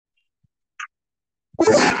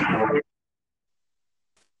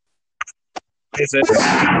Is it?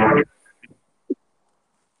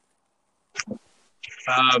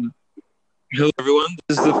 Hello, everyone.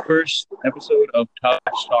 This is the first episode of Touch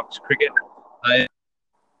Talks Cricket. I,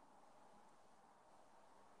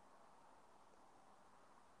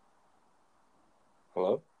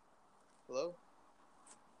 Hello? Hello?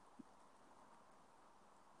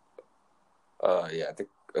 Yeah, I think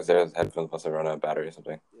Azara's headphones must have run out of battery or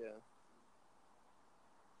something. Yeah.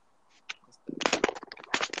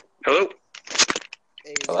 Hello?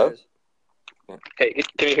 Hey, Hello? Zers. Hey,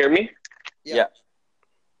 can you hear me? Yeah.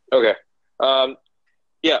 Okay.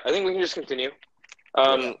 Yeah, I think we can just continue.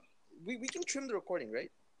 Yeah. We can trim the recording,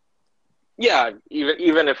 right? Yeah,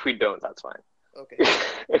 even if we don't, that's fine. Okay.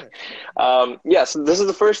 Yeah, so this is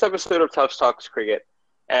the first episode of Tough Talks Cricket,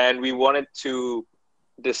 and we wanted to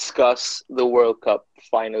discuss the World Cup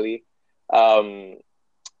finally. And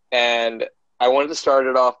I wanted to start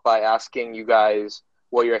it off by asking you guys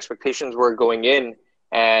what your expectations were going in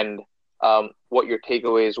and what your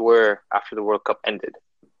takeaways were after the World Cup ended.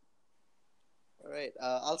 All right.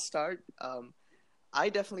 I'll start. I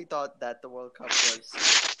definitely thought that the World Cup was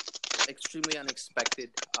extremely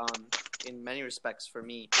unexpected in many respects for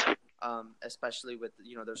me, especially with,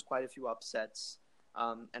 there's quite a few upsets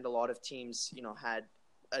and a lot of teams, had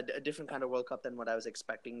a different kind of World Cup than what I was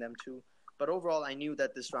expecting them to. But overall, I knew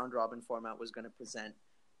that this round robin format was going to present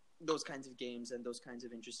those kinds of games and those kinds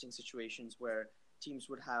of interesting situations where teams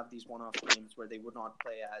would have these one-off games where they would not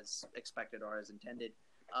play as expected or as intended,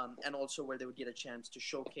 and also where they would get a chance to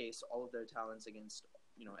showcase all of their talents against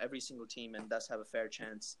every single team and thus have a fair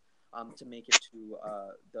chance to make it to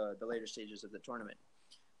the later stages of the tournament.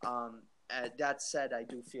 That said, I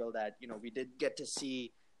do feel that we did get to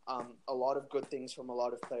see a lot of good things from a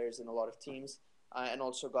lot of players and a lot of teams, and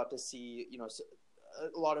also got to see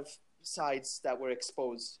a lot of sides that were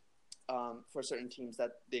exposed for certain teams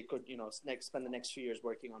that they could spend the next few years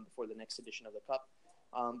working on before the next edition of the Cup.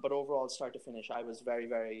 But overall, start to finish, I was very,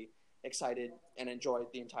 very excited and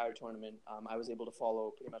enjoyed the entire tournament. I was able to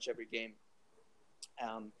follow pretty much every game,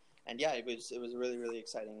 and yeah, it was a really, really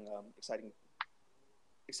exciting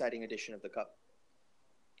edition of the Cup.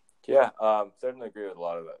 Yeah, certainly agree with a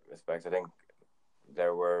lot of aspects. I think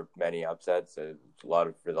there were many upsets, a lot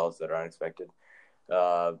of results that are unexpected.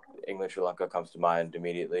 England Sri Lanka comes to mind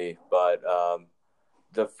immediately, but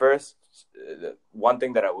the one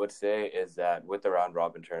thing that I would say is that with the round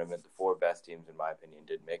robin tournament, the four best teams, in my opinion,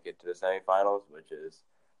 did make it to the semifinals, which is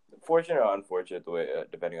fortunate or unfortunate, the way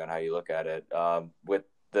depending on how you look at it. With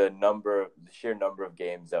the sheer number of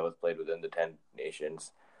games that was played within the 10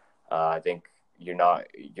 nations, I think you're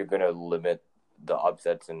going to limit the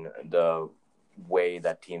upsets and the way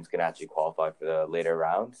that teams can actually qualify for the later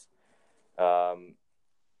rounds. And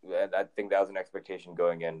I think that was an expectation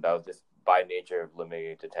going in. That was just by nature of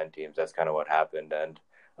limiting it to 10 teams. That's kind of what happened. And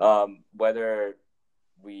whether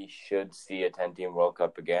we should see a 10-team World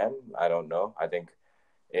Cup again, I don't know. I think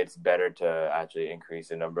it's better to actually increase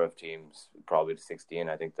the number of teams, probably to 16.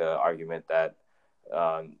 I think the argument that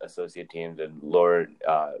associate teams and lower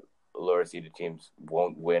seeded teams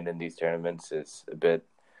won't win in these tournaments is a bit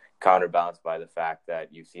counterbalanced by the fact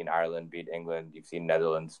that you've seen Ireland beat England, you've seen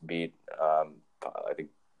Netherlands beat I think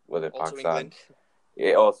was it Also Pakistan? England.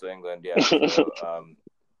 Yeah, also England. Yeah.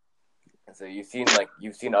 So you've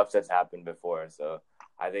seen upsets happen before. So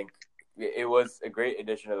I think it was a great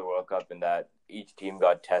edition of the World Cup in that each team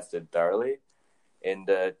got tested thoroughly in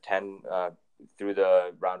the 10 through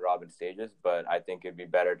the round robin stages. But I think it'd be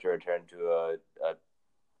better to return to a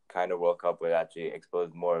kind of World Cup where it actually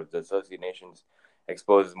exposes more of the associate nations,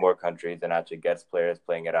 exposes more countries, and actually gets players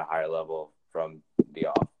playing at a higher level from the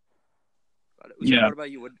off. Yeah. What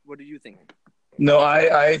about you? What do you think? No,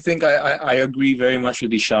 I think I agree very much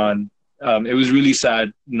with Ishan. It was really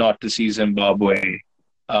sad not to see Zimbabwe,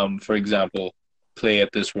 for example, play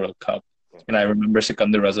at this World Cup. And I remember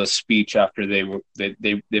Sikandar Raza's speech after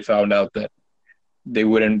they found out that they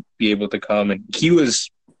wouldn't be able to come, and he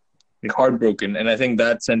was heartbroken. And I think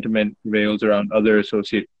that sentiment prevails around other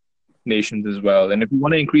associate nations as well. And if you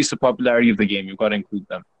want to increase the popularity of the game, you've got to include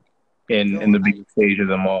them in the biggest stage of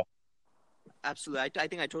them all. Absolutely. I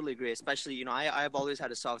think I totally agree. Especially, I've always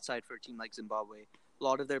had a soft side for a team like Zimbabwe. A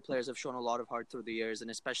lot of their players have shown a lot of heart through the years,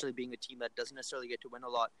 and especially being a team that doesn't necessarily get to win a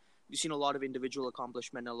lot. We've seen a lot of individual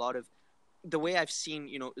accomplishment, a lot of the way I've seen,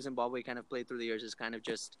 Zimbabwe kind of play through the years is kind of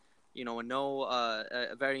just,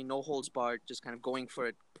 a very no holds barred, just kind of going for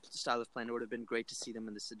it style of play. And it would have been great to see them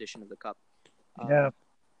in this edition of the Cup. I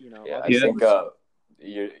think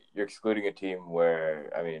you're excluding a team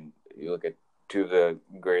where, I mean, you look at two of the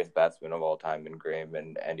greatest batsmen of all time in Graham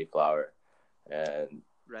and Andy Flower, and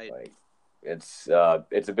Right. Like, it's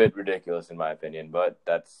a bit ridiculous in my opinion, but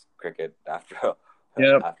that's cricket after all.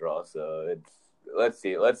 Yep. After all, so let's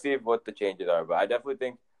see what the changes are. But I definitely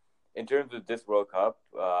think, in terms of this World Cup,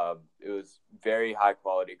 it was very high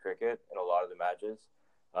quality cricket in a lot of the matches.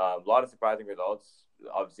 A lot of surprising results.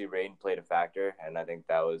 Obviously, rain played a factor, and I think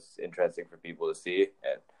that was interesting for people to see,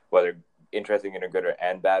 and whether interesting in a good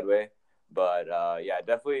and bad way. But yeah,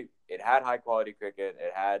 definitely, it had high quality cricket.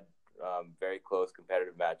 It had very close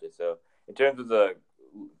competitive matches. So in terms of the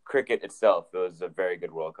cricket itself, it was a very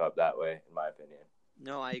good World Cup that way, in my opinion.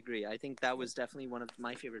 No, I agree. I think that was definitely one of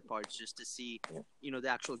my favorite parts, just to see, the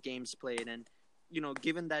actual games played. And,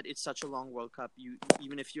 given that it's such a long World Cup,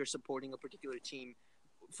 even if you're supporting a particular team,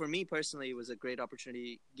 for me personally, it was a great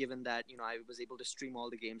opportunity, given that, I was able to stream all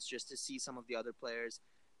the games just to see some of the other players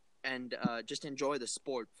and just enjoy the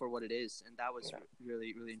sport for what it is. And that was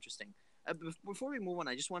really, really interesting. Before we move on,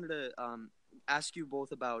 I just wanted to ask you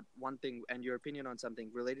both about one thing and your opinion on something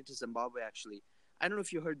related to Zimbabwe, actually. I don't know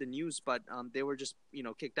if you heard the news, but they were just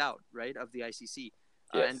kicked out, right, of the ICC,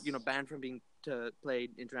 Yes. and banned from being to play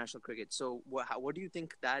international cricket. So what do you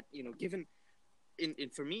think that given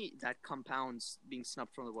for me that compounds being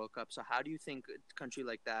snubbed from the World Cup? So how do you think a country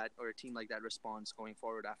like that or a team like that responds going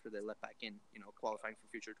forward after they're let back in, qualifying for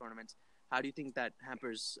future tournaments? How do you think that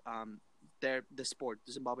hampers the sport,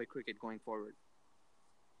 the Zimbabwe cricket, going forward?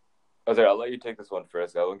 Sorry, I'll let you take this one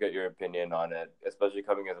first. I will get your opinion on it, especially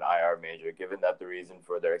coming as an IR major, given that the reason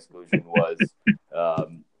for their exclusion was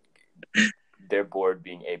their board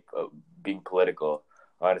being political.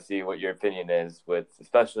 I want to see what your opinion is with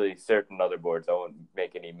especially certain other boards. I won't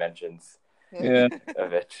make any mentions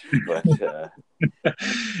of it. But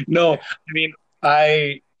No, I mean,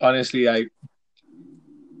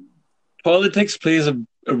 politics plays a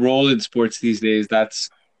role in sports these days. That's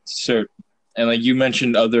certain. And like you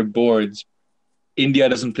mentioned, other boards, India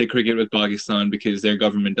doesn't play cricket with Pakistan because their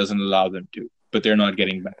government doesn't allow them to, but they're not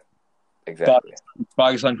getting back. Exactly.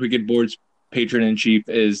 Pakistan Cricket Board's patron-in-chief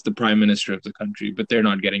is the prime minister of the country, but they're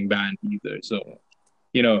not getting banned either. So,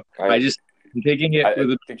 I'm taking it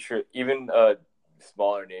with I think even a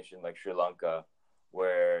smaller nation like Sri Lanka,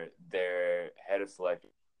 where their head of select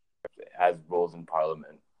has roles in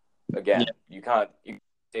parliament. Again, you can't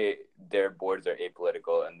say their boards are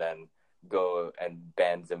apolitical and then go and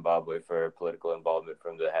ban Zimbabwe for political involvement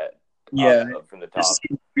from the head. From the top.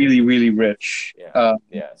 Really, really rich.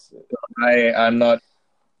 Yes. I'm not.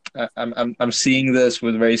 I'm seeing this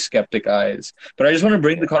with very skeptic eyes, but I just want to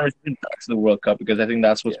bring the conversation back to the World Cup because I think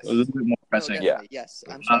that's what's a little bit more pressing. No, yes.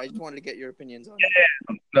 I'm sorry. I just wanted to get your opinions on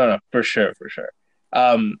it. No, for sure.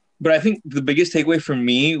 But I think the biggest takeaway for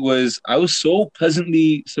me was I was so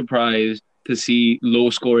pleasantly surprised to see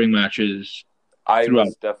low-scoring matches. I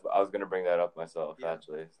was going to bring that up myself,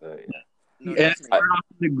 actually. So No, and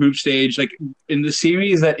the group stage, like in the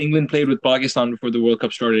series that England played with Pakistan before the World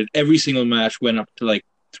Cup started, every single match went up to like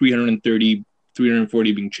 330,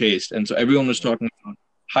 340 being chased. And so everyone was talking about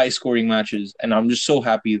high-scoring matches. And I'm just so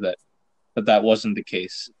happy that wasn't the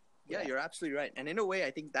case. Yeah, you're absolutely right. And in a way,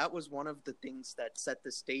 I think that was one of the things that set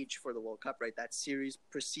the stage for the World Cup, right? That series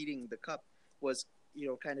preceding the Cup was,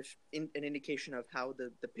 kind of an indication of how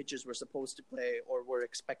the pitches were supposed to play or were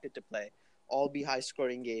expected to play. All be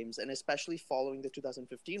high-scoring games, and especially following the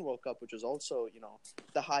 2015 World Cup, which was also,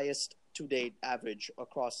 the highest to-date average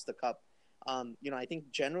across the Cup. I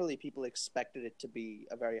think generally people expected it to be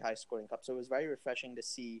a very high-scoring Cup. So it was very refreshing to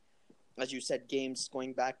see, as you said, games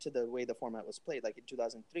going back to the way the format was played. Like in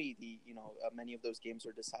 2003, many of those games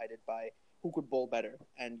were decided by who could bowl better.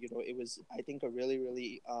 And, it was, I think, a really,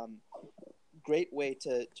 really great way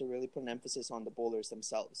to really put an emphasis on the bowlers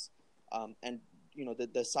themselves. And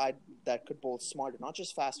the side that could bowl smarter, not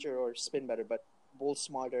just faster or spin better, but bowl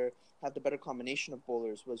smarter, have the better combination of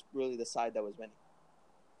bowlers was really the side that was winning.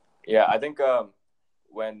 Yeah, I think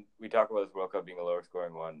when we talk about this World Cup being a lower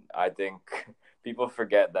scoring one, I think people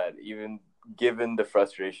forget that even given the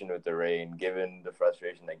frustration with the rain, given the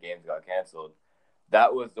frustration that games got canceled,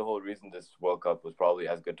 that was the whole reason this World Cup was probably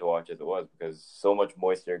as good to watch as it was, because so much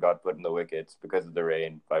moisture got put in the wickets because of the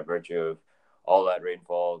rain, by virtue of all that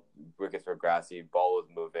rainfall. Wickets were grassy, ball was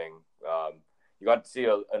moving. You got to see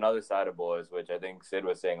another side of bowlers, which I think Sid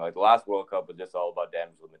was saying, like the last World Cup was just all about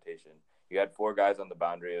damage limitation. You had 4 guys on the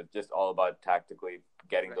boundary. It was just all about tactically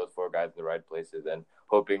getting those 4 guys in the right places and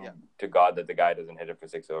hoping to God that the guy doesn't hit it for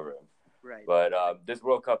 6 over him. Right. But this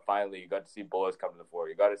World Cup, finally, you got to see bowlers come to the fore.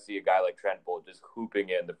 You got to see a guy like Trent Boult just hooping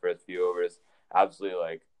in the first few overs. Absolutely,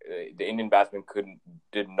 like the Indian batsman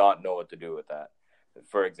did not know what to do with that,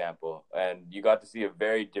 for example. And you got to see a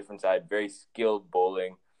very different side, very skilled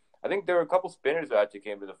bowling. I think there were a couple spinners who actually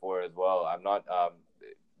came to the fore as well. I'm not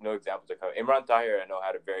no examples are coming. Imran Tahir, I know,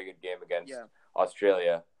 had a very good game against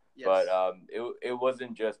Australia. Yes. But it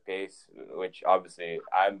wasn't just pace, which obviously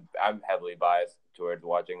I'm heavily biased towards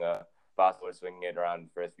watching a fast bowler swinging it around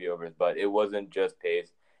the first few overs. But it wasn't just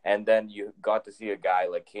pace, and then you got to see a guy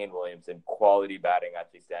like Kane Williamson, quality batting,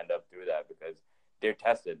 actually stand up through that because they're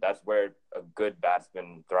tested. That's where a good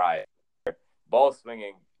batsman thrives. Ball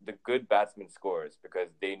swinging, the good batsman scores because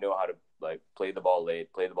they know how to like play the ball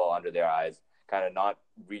late, play the ball under their eyes, kind of not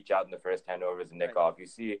reach out in the first 10 overs and nick off. You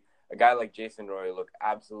see a guy like Jason Roy look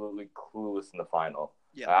absolutely clueless in the final.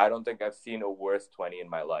 Yeah. I don't think I've seen a worse 20 in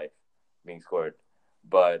my life being scored.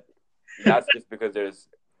 But that's just because there's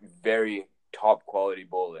very top quality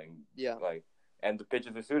bowling. Yeah. And the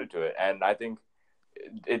pitches are suited to it. And I think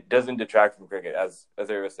it doesn't detract from cricket. As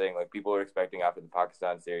they were saying, like people were expecting after the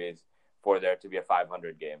Pakistan series for there to be a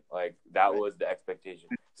 500 game. Like that was the expectation.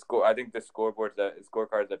 I think the scoreboards,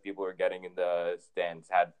 scorecards that people were getting in the stands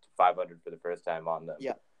had 500 for the first time on them.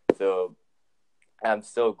 Yeah. So I'm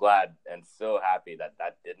so glad and so happy that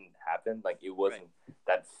didn't happen. Like it wasn't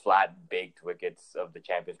that flat baked wickets of the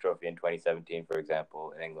Champions Trophy in 2017, for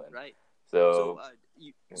example, in England. Right. So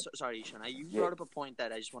sorry, Ishan. You brought up a point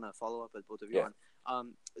that I just want to follow up with both of you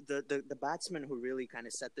on. The batsman who really kind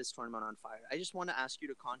of set this tournament on fire. I just want to ask you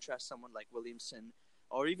to contrast someone like Williamson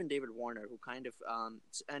or even David Warner, who kind of,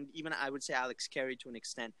 and even I would say Alex Carey to an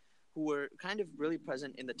extent, who were kind of really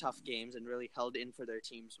present in the tough games and really held in for their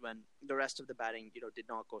teams when the rest of the batting, did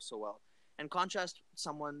not go so well. And contrast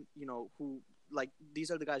someone, who, like, these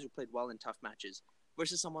are the guys who played well in tough matches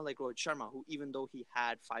versus someone like Rohit Sharma, who, even though he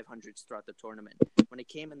had 500s throughout the tournament, when it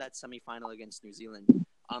came in that semi-final against New Zealand,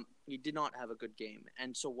 he did not have a good game.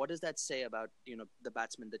 And so what does that say about, the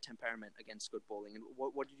batsman, the temperament against good bowling? And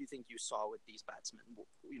what did you think you saw with these batsmen?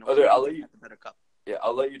 I'll let you the better cup. Yeah,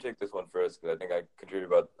 I'll let you take this one first because I think I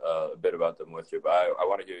contributed a bit about them with you, but I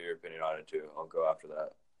want to hear your opinion on it too. I'll go after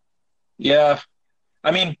that. Yeah,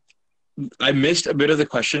 I mean, I missed a bit of the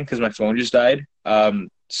question because my phone just died.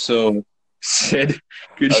 So Sid,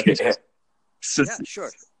 could you? Yeah,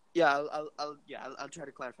 sure. Yeah, I'll try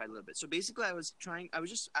to clarify a little bit. So basically, I was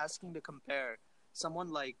just asking to compare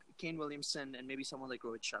someone like Kane Williamson and maybe someone like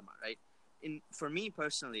Rohit Sharma, right? For me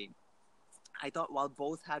personally, I thought while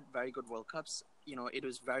both had very good World Cups, it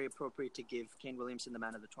was very appropriate to give Kane Williamson the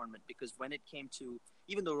man of the tournament because when it came to,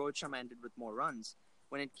 even though Rohit Sharma ended with more runs,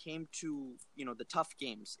 when it came to, the tough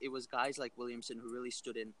games, it was guys like Williamson who really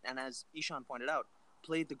stood in. And as Ishan pointed out,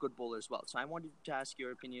 played the good bowlers well. So I wanted to ask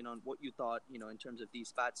your opinion on what you thought, in terms of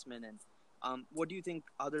these batsmen and what do you think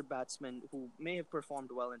other batsmen who may have performed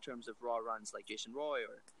well in terms of raw runs like Jason Roy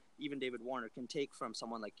or even David Warner can take from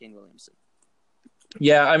someone like Kane Williamson?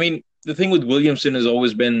 Yeah, I mean, the thing with Williamson has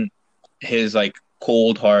always been his like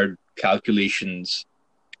cold hard calculations.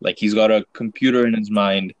 Like he's got a computer in his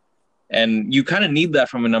mind, and you kind of need that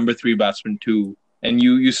from a number 3 batsman too. And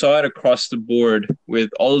you saw it across the board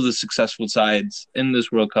with all of the successful sides in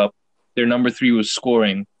this World Cup. Their number 3 was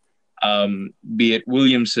scoring, be it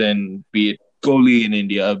Williamson, be it Kohli in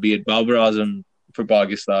India, be it Babar Azam for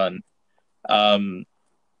Pakistan,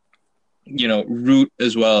 Root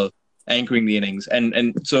as well, anchoring the innings.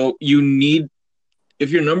 And so you need,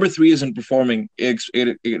 if your number 3 isn't performing, it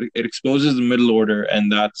exposes the middle order,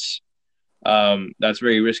 and that's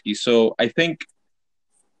very risky. So I think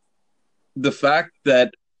the fact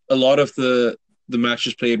that a lot of the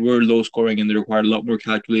matches played were low scoring and they required a lot more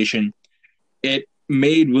calculation, it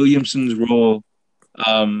made Williamson's role,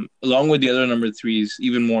 along with the other number 3s,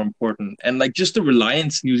 even more important. And like just the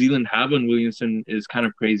reliance New Zealand have on Williamson is kind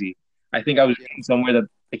of crazy. I think I was reading somewhere that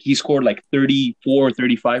like he scored like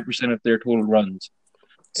 35% of their total runs.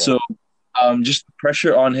 Yeah. So just the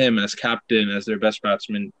pressure on him as captain, as their best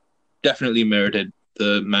batsman, definitely merited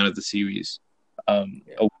the man of the series.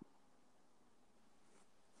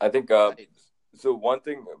 I think so. One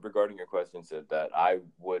thing regarding your question, Sid, that I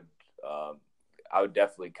would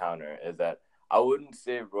definitely counter is that I wouldn't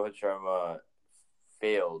say Rohit Sharma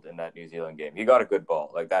failed in that New Zealand game. He got a good ball,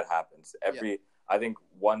 like that happens. I think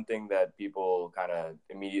one thing that people kind of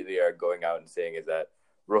immediately are going out and saying is that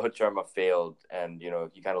Rohit Sharma failed and,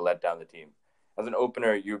 he kind of let down the team. As an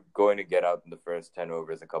opener, you're going to get out in the first 10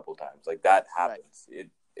 overs a couple times. Like that happens. Right.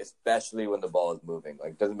 Especially when the ball is moving.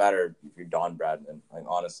 Like, doesn't matter if you're Don Bradman. Like,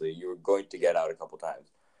 honestly, you're going to get out a couple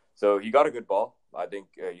times. So he got a good ball. I think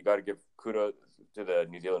you got to give kudos to the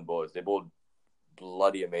New Zealand bowlers. They bowled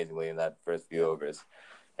bloody amazingly in that first few overs.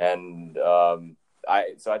 And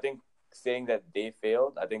I think saying that they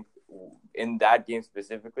failed, I think in that game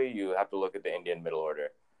specifically, you have to look at the Indian middle order.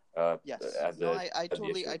 Yes. As No, a I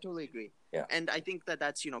totally WSU. I totally agree. Yeah. And I think that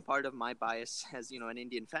that's part of my bias as an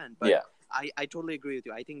Indian fan. But Yeah. I totally agree with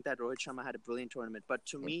you. I think that Rohit Sharma had a brilliant tournament. But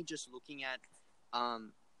to me, just looking at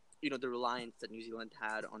the reliance that New Zealand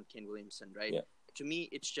had on Kane Williamson, right? Yeah. To me,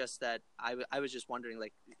 it's just that I was just wondering,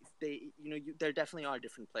 like, they there definitely are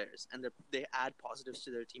different players, and they add positives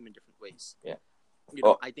to their team in different ways. Yeah.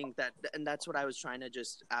 I think that, and that's what I was trying to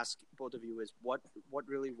just ask both of you is what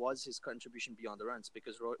really was his contribution beyond the runs?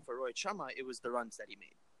 Because for Rohit Sharma, it was the runs that he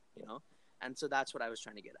made, and so that's what I was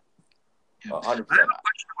trying to get at. 100%.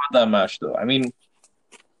 That match, though. I mean,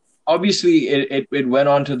 obviously, it went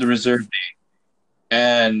on to the reserve day,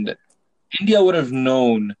 and India would have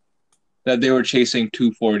known that they were chasing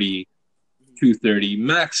 240, 230,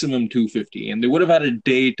 maximum 250, and they would have had a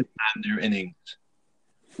day to plan their innings.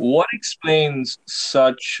 What explains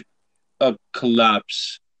such a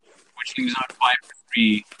collapse, which leaves out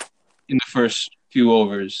 5-3 in the first few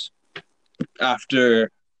overs,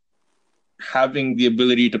 after having the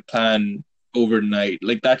ability to plan overnight?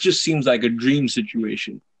 Like, that just seems like a dream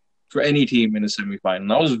situation for any team in a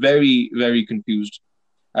semifinal. I was very, very confused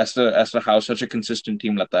as to how such a consistent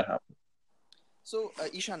team let that happen. So,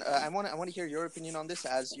 Ishan, I want to hear your opinion on this,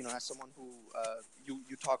 as as someone who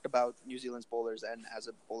you talked about New Zealand's bowlers and as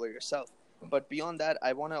a bowler yourself. But beyond that,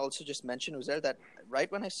 I want to also just mention, Uzair, that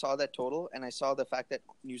right when I saw that total and I saw the fact that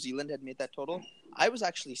New Zealand had made that total, I was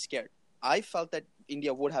actually scared. I felt that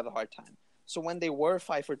India would have a hard time. So when they were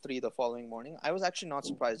 5-3 the following morning, I was actually not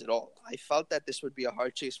surprised at all. I felt that this would be a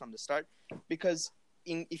hard chase from the start, because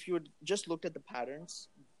if you had just looked at the patterns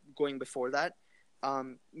going before that,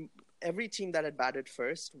 every team that had batted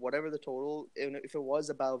first, whatever the total, if it was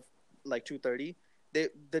above like 230,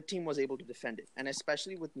 the team was able to defend it. And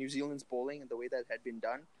especially with New Zealand's bowling and the way that had been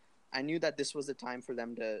done, I knew that this was the time for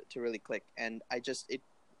them to really click. And as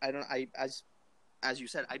you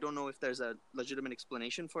said, I don't know if there's a legitimate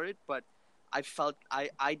explanation for it, but I felt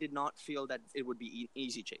I did not feel that it would be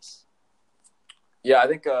easy chase. Yeah, I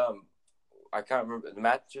think I can't remember. The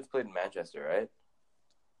match just played in Manchester, right?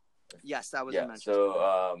 Yes, that was in Manchester. So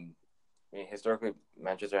I mean, historically,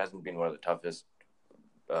 Manchester hasn't been one of the toughest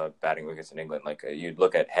batting wickets in England. Like you'd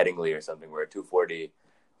look at Headingley or something, where 240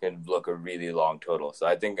 can look a really long total. So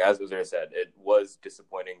I think, as Uzair said, it was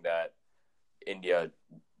disappointing that India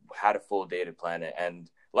had a full day to plan it, and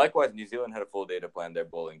likewise, New Zealand had a full day to plan their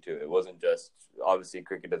bowling too. It wasn't just, obviously,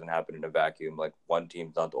 cricket doesn't happen in a vacuum. Like one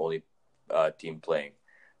team's not the only team playing.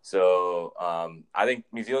 So I think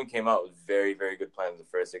New Zealand came out with very, very good plans in the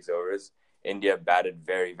first 6 overs. India batted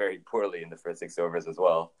very, very poorly in the first 6 overs as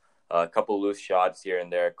well. A couple loose shots here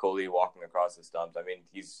and there. Kohli walking across the stumps. I mean,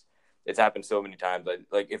 it's happened so many times.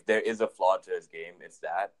 Like if there is a flaw to his game, it's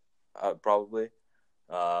that probably.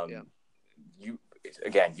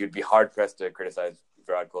 You'd be hard pressed to criticize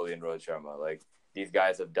Virat Kohli and Rohit Sharma. Like these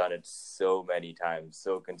guys have done it so many times,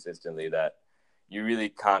 so consistently, that you really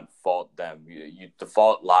can't fault them. The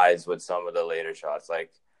fault lies with some of the later shots.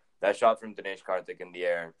 Like that shot from Dinesh Karthik in the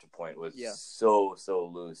air to point was so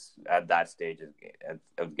loose at that stage of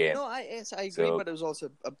the game. No, I agree, but it was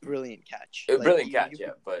also a brilliant catch. A brilliant catch,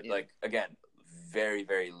 But like again, very,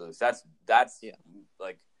 very loose. That's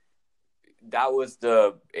like that was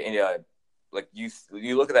the like you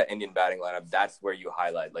look at that Indian batting lineup. That's where you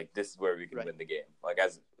highlight like this is where we can win the game. Like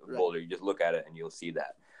as a bowler, you just look at it and you'll see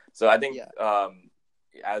that. So I think,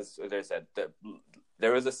 as I said,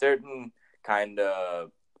 there was a certain kind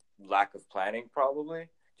of lack of planning, probably.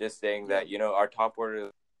 Just saying that our top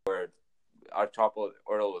order was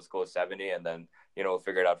go 70, and then we'll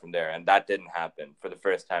figure it out from there. And that didn't happen for the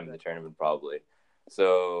first time in the tournament, probably.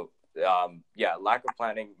 So lack of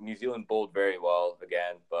planning. New Zealand bowled very well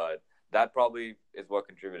again, but that probably is what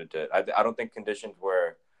contributed to it. I don't think conditions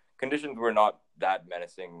were not that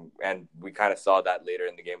menacing, and we kind of saw that later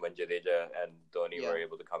in the game when Jadeja and Dhoni were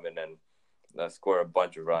able to come in and score a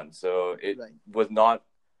bunch of runs. So it was not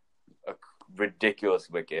a ridiculous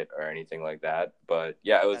wicket or anything like that, but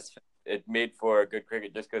it made for good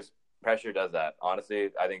cricket just because pressure does that. Honestly,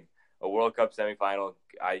 I think a World Cup semifinal,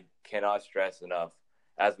 I cannot stress enough,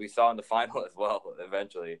 as we saw in the final as well,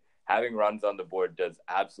 eventually, having runs on the board does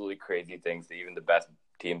absolutely crazy things to even the best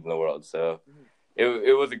teams in the world. So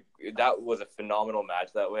that was a phenomenal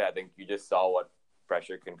match that way. I think you just saw what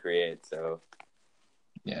pressure can create. So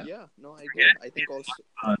no, I agree. I think also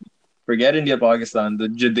forget India-Pakistan. The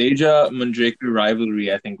Jadeja-Manjrekar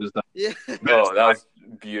rivalry, I think, was the that was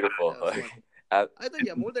beautiful. I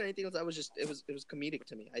thought more than anything else, it was comedic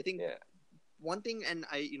to me. I think one thing, and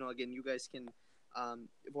I again, you guys can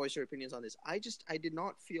voice your opinions on this. I did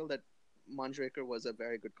not feel that Manjrekar was a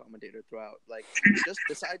very good commentator throughout. Like, just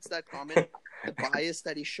besides that comment, the bias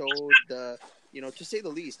that he showed, to say the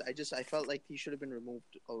least, I felt like he should have been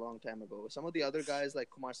removed a long time ago. Some of the other guys like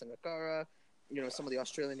Kumar Sangakkara, some of the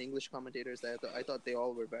Australian English commentators, I thought they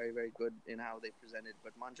all were very, very good in how they presented.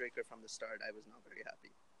 But Manjrekar from the start, I was not very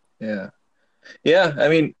happy. Yeah. I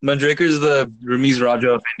mean, Manjrekar is the Ramiz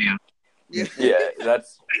Raja of India. Yeah,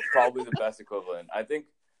 that's probably the best equivalent. I think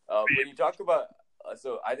when you talk about,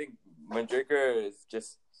 I think Manjrekar is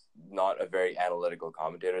just not a very analytical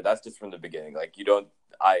commentator. That's just from the beginning. Like,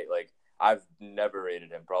 I've never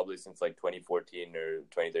rated him probably since like 2014 or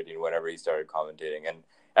 2013, whenever he started commentating, and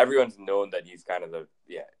everyone's known that he's kind of the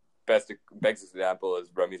best example is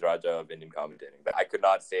Ramiz Raja of Indian commentating. But I could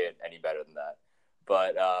not say it any better than that.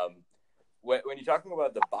 But when you're talking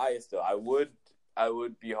about the bias, though, I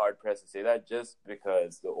would be hard pressed to say that, just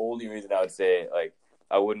because the only reason I would say like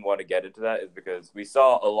I wouldn't want to get into that is because we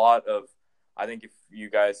saw a lot of, I think if you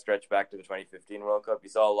guys stretch back to the 2015 World Cup, you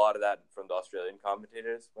saw a lot of that from the Australian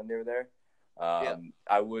commentators when they were there. I'm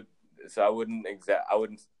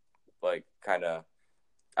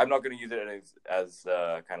not going to use it as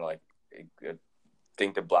kind of like a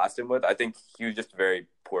thing to blast him with. I think he was just a very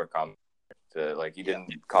poor commentator. He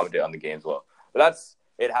didn't commentate on the games well. But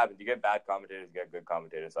it happens. You get bad commentators, you get good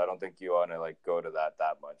commentators. So I don't think you want to go to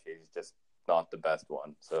that much. He's just not the best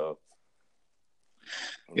one. So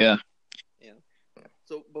yeah.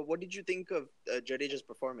 So, but what did you think of Jadeja's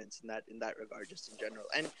performance in that regard, just in general,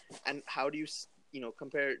 and how do you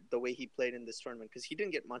compare the way he played in this tournament? Because he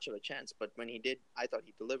didn't get much of a chance, but when he did, I thought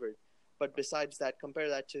he delivered. But besides that, compare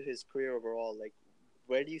that to his career overall. Like,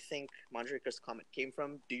 where do you think Manjrekar's comment came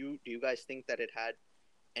from? Do you guys think that it had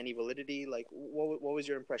any validity? Like, what was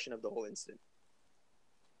your impression of the whole incident?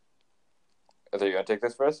 Are you gonna take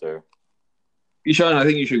this first, or? Ishan, I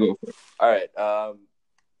think you should go for it. All right.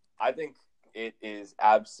 I think it's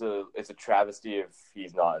a travesty if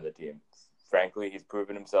he's not in the team. Frankly, he's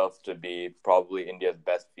proven himself to be probably India's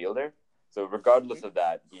best fielder. So regardless of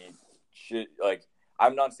that, he should,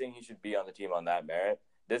 I'm not saying he should be on the team on that merit.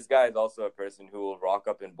 This guy is also a person who will rock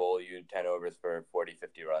up and bowl you 10 overs for 40,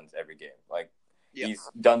 50 runs every game. He's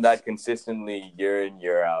done that consistently year in,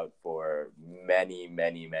 year out for many,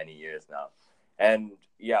 many, many years now. And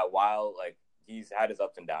while he's had his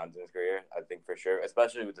ups and downs in his career, I think for sure,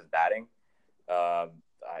 especially with his batting,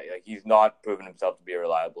 he's not proven himself to be a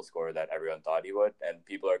reliable scorer that everyone thought he would, and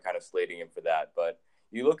people are kind of slating him for that. But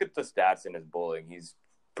you look at the stats in his bowling, he's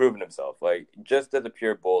proven himself. Just as a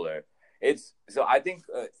pure bowler, I think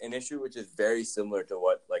an issue which is very similar to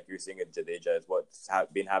what you're seeing at Jadeja is what's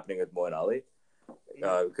been happening with Moeen Ali,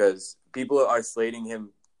 because people are slating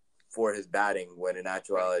him for his batting when in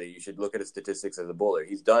actuality you should look at his statistics as a bowler.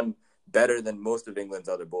 He's done better than most of England's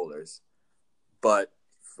other bowlers, but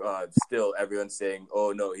still everyone's saying,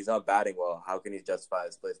 oh no, he's not batting well, how can he justify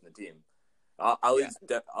his place in the team?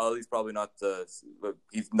 Ali's probably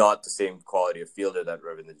he's not the same quality of fielder that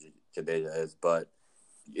Ravindra Jadeja is, but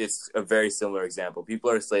it's a very similar example. People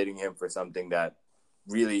are slating him for something that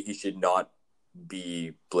really he should not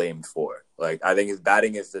be blamed for. I think his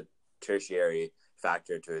batting is the tertiary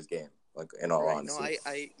factor to his game, in all honesty.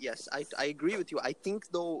 No, I agree with you. I think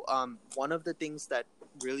though, one of the things that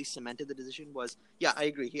really cemented the decision was, I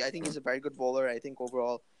agree. I think he's a very good bowler. I think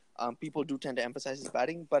overall, people do tend to emphasize his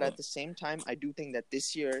batting, but at the same time, I do think that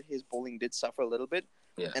this year his bowling did suffer a little bit,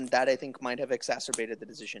 and that I think might have exacerbated the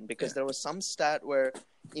decision, because there was some stat where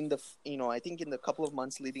I think in the couple of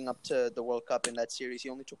months leading up to the World Cup in that series, he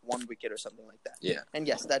only took 1 wicket or something like that. Yeah. And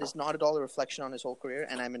yes, that is not at all a reflection on his whole career,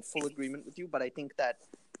 and I'm in full agreement with you, but I think that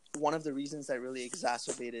one of the reasons that really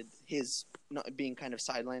exacerbated his not being kind of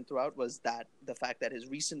sidelined throughout was that the fact that his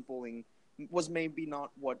recent bowling was maybe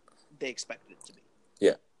not what they expected it to be.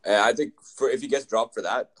 Yeah. And I think if he gets dropped for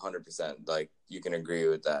that, 100%, you can agree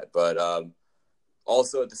with that. But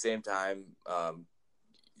also at the same time,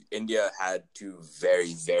 India had 2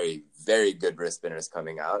 very, very, very good wrist spinners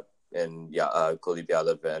coming out, and Kuldeep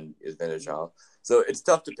Yadav and Yuzvendra Chahal. So it's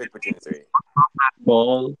tough to pick between the 3.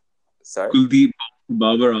 Ball. Sorry? Kuldeep,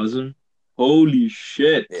 Babar Azam. Holy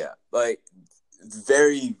shit. Yeah.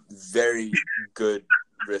 Very, very good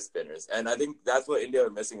wrist spinners. And I think that's what India were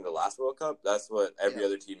missing in the last World Cup. That's what every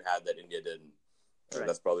other team had that India didn't. And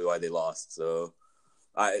that's probably why they lost. So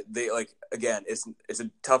again, it's a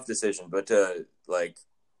tough decision, but to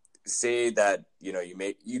say that,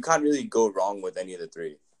 you can't really go wrong with any of the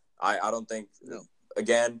 3. I don't think,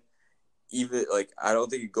 again, even I don't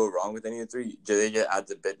think you go wrong with any of the 3. Jadeja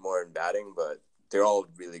adds a bit more in batting, but they're all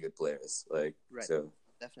really good players. Right. So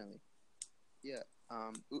Definitely. Yeah.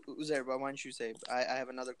 Uzair, why don't you say? I have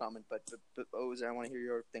another comment, but Uzair, I want to hear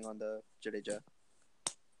your thing on the Jadeja.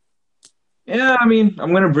 Yeah, I mean,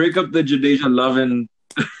 I'm gonna break up the Jadeja love and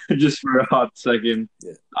just for a hot second.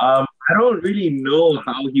 Yeah. I don't really know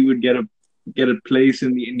how he would get a place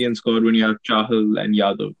in the Indian squad when you have Chahal and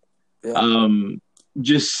Yadav. Yeah.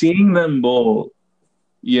 Just seeing them bowl,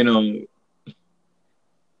 you know,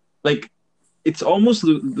 like it's almost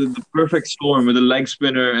the perfect storm with a leg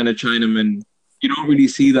spinner and a Chinaman. You don't really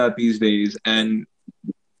see that these days, and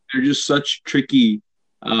they're just such tricky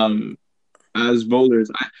as bowlers.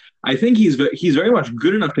 I think he's very much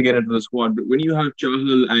good enough to get into the squad, but when you have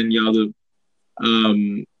Chahal and Yadav,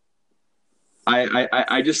 um,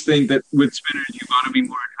 I just think that with spinners you got to be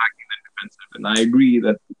more attacking than defensive, and I agree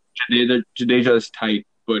that Jadeja is tight,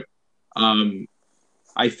 but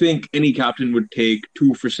I think any captain would take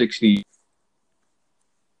 2 for 60.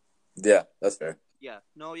 Yeah, that's fair. Yeah,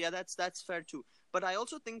 no, yeah, that's fair too. But I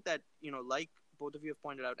also think that, like both of you have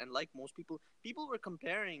pointed out, and like most people were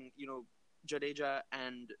comparing, Jadeja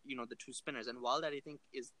and, the two spinners. And while that I think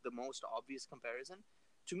is the most obvious comparison,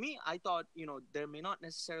 to me, I thought, there may not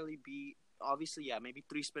necessarily be, obviously, yeah, maybe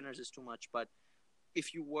 3 spinners is too much, but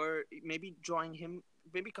if you were maybe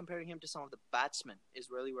comparing him to some of the batsmen is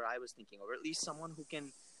really where I was thinking, or at least someone who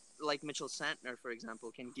can, like Mitchell Santner, for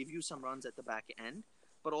example, can give you some runs at the back end,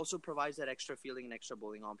 but also provides that extra fielding and extra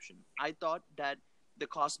bowling option. I thought that the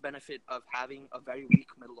cost benefit of having a very weak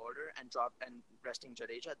middle order and resting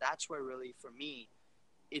Jadeja, that's where really, for me,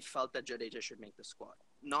 it felt that Jadeja should make the squad.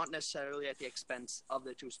 Not necessarily at the expense of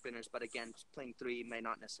the 2 spinners, but again, playing 3 may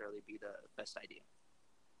not necessarily be the best idea.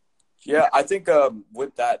 Yeah, I think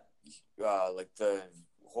with that, like the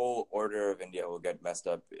whole order of India will get messed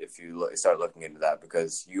up if you start looking into that,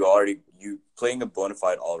 because you playing a bona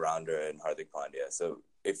fide all-rounder in Hardik Pandya. So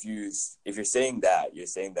if you're saying that, you're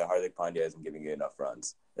saying that Hardik Pandya isn't giving you enough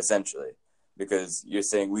runs, essentially, because you're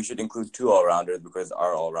saying we should include 2 all-rounders because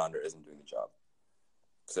our all-rounder isn't doing the job.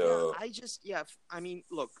 So I mean,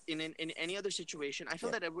 look, in any other situation, I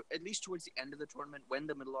feel that at least towards the end of the tournament, when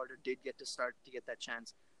the middle order did get that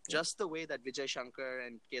chance, just the way that Vijay Shankar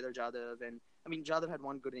and Kedar Jadhav, and I mean, Jadhav had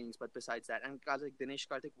 1 good innings, but besides that, and guys like Dinesh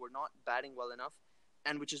Karthik were not batting well enough,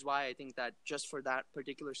 and which is why I think that just for that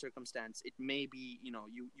particular circumstance, it may be,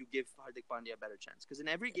 you give Hardik Pandya a better chance, because in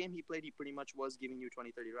every game he played, he pretty much was giving you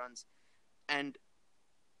 20-30 runs, and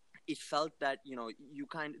it felt that,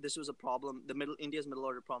 this was a problem. India's middle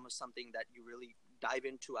order problem was something that you really dive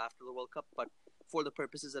into after the World Cup, but for the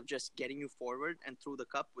purposes of just getting you forward and through the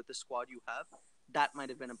cup with the squad you have, that might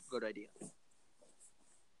have been a good idea.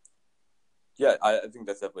 Yeah, I think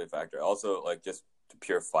that's definitely a factor. Also, like, just the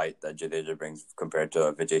pure fight that Jadeja brings compared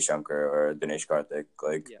to Vijay Shankar or Dinesh Karthik.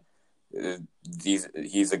 Like,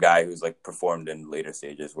 he's a guy who's, like, performed in later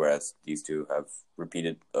stages, whereas these two have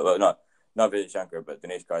repeated, not Vijay Shankar, but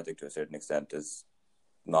Dinesh Karthik to a certain extent has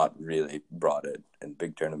not really brought it in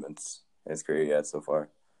big tournaments in his career yet so far.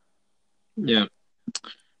 Yeah.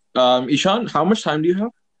 Ishan, how much time do you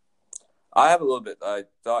have? I have a little bit. I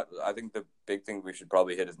think the big thing we should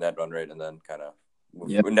probably hit is net run rate, and then kind of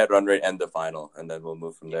net run rate and the final, and then we'll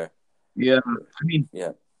move from there. Yeah, I mean,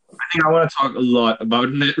 I think I want to talk a lot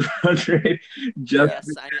about net run rate.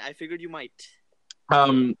 I figured you might.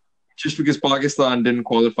 Just because Pakistan didn't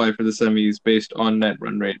qualify for the semis based on net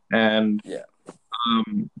run rate, and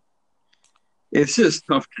it's just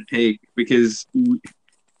tough to take because.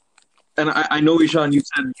 And I know, Ishan, you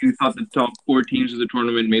said you thought the top 4 teams of the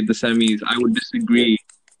tournament made the semis. I would disagree.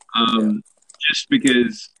 Just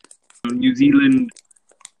because New Zealand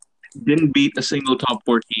didn't beat a single top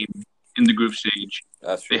 4 team in the group stage.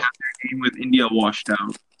 That's true. They had their game with India washed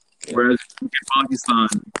out. Yeah. Whereas in Pakistan,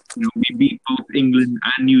 we beat both England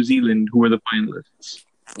and New Zealand, who were the finalists.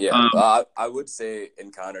 Yeah, I would say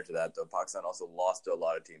in counter to that, though, Pakistan also lost to a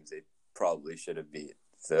lot of teams they probably should have beat.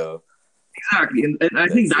 So... Exactly, and I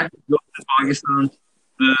think that goes to Pakistan,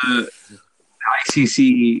 the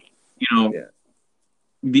ICC,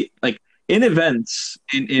 the in events,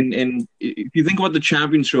 in if you think about the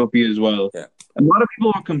Champions Trophy as well, a lot of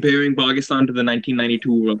people are comparing Pakistan to the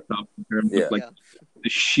 1992 World Cup in terms of the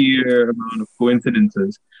sheer amount of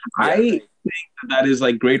coincidences. I think that is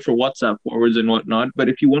great for WhatsApp forwards and whatnot, but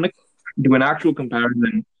if you want to do an actual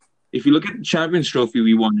comparison, if you look at the Champions Trophy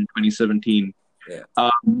we won in 2017.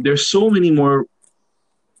 There's so many more,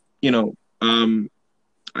 I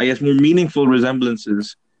guess more meaningful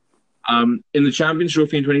resemblances. In the Champions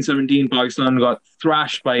Trophy in 2017, Pakistan got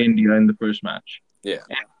thrashed by India in the first match. Yeah.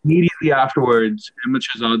 And immediately afterwards, Ahmed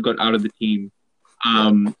Shahzad got out of the team,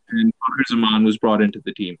 and Fakhar Zaman was brought into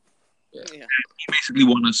the team. Yeah. And he basically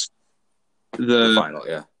won us the final.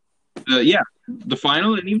 Yeah. the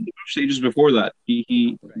final and even the group stages before that.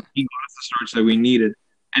 He got us the starts that we needed,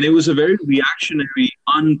 and it was a very reactionary,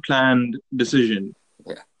 unplanned decision.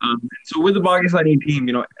 Yeah. So with the Pakistani team,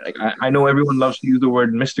 like I know everyone loves to use the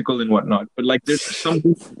word mystical and whatnot, but like there's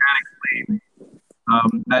something you can't explain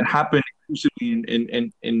that happened exclusively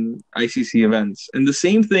in ICC events, and the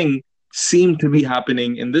same thing seemed to be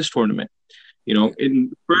happening in this tournament. In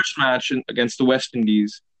the first match against the West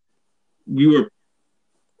Indies, we were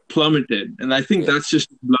plummeted, and I think that's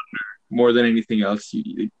just a blunder more than anything else.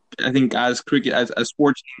 I think as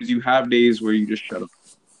sports teams, you have days where you just shut up.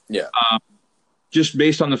 Yeah. Just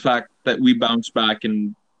based on the fact that we bounced back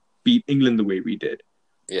and beat England the way we did.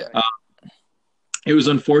 Yeah. It was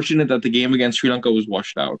unfortunate that the game against Sri Lanka was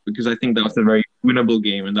washed out, because I think that was a very winnable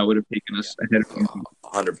game, and that would have taken us ahead of you.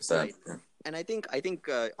 100%. Right. And I think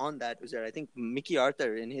on that, Uzair, I think Mickey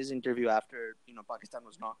Arthur in his interview after Pakistan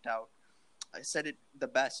was knocked out, I said it the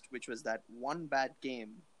best, which was that one bad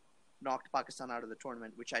game knocked Pakistan out of the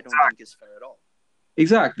tournament, which I don't think is fair at all.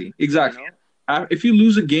 Exactly. If you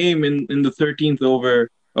lose a game in the 13th over,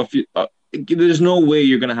 there's no way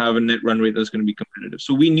you're going to have a net run rate that's going to be competitive.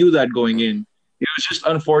 So we knew that going in. It was just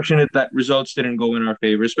unfortunate that results didn't go in our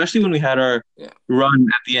favor, especially when we had our run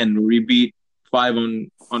at the end where we beat 5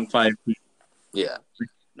 on 5. Yeah.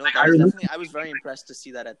 No, I was very impressed to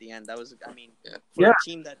see that at the end. That was, for a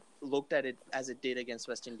team that looked at it as it did against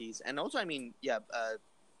West Indies. And also,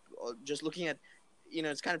 just looking at,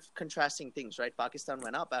 it's kind of contrasting things, right? Pakistan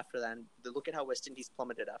went up after that, and look at how West Indies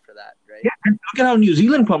plummeted after that, right? Yeah, and look at how New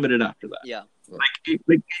Zealand plummeted after that. Yeah.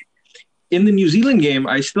 Like in the New Zealand game,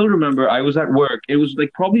 I still remember I was at work. It was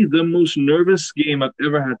like probably the most nervous game I've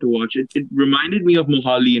ever had to watch. It reminded me of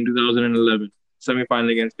Mohali in 2011, semi-final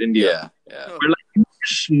against India. Yeah. Where like you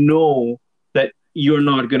just know that you're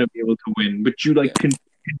not going to be able to win, but you like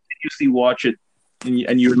continuously watch it,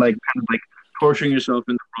 and you're like kind of like torturing yourself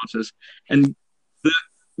in the process. And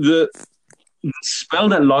the spell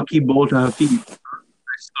that Lockie bowled to Hafiz, I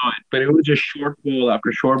saw it, but it was just short ball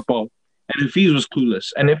after short ball. And Hafiz was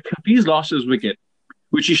clueless. And if Hafiz lost his wicket,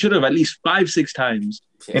 which he should have at least 5-6 times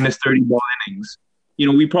in his 30-ball innings,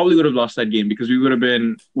 we probably would have lost that game, because we would have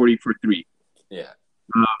been 40 for 3. Yeah.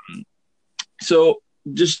 So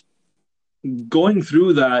just going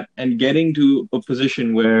through that and getting to a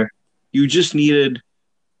position where you just needed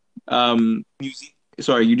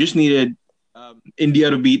India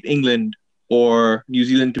to beat England, or New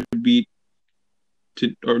Zealand to beat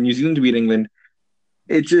England.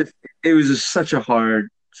 It was just such a hard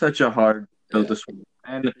pill to swallow.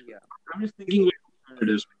 And I'm just thinking with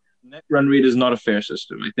alternatives. Net run rate is not a fair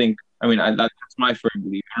system. That's my firm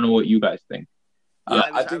belief. I don't know what you guys think.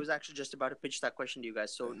 I was actually just about to pitch that question to you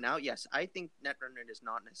guys. So now, yes, I think net run rate is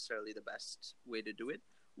not necessarily the best way to do it.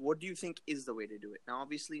 What do you think is the way to do it? Now,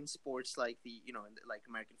 obviously, in sports like like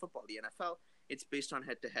American football, the NFL, it's based on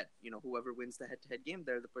head-to-head. Whoever wins the head-to-head game,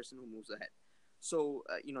 they're the person who moves ahead. So,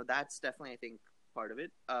 that's definitely, I think, part of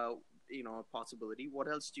it. A possibility. What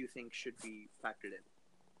else do you think should be factored in?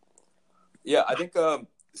 Yeah, I think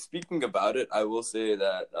speaking about it, I will say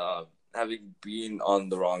that having been on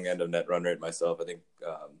the wrong end of net run rate myself, I think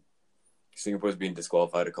Singapore's been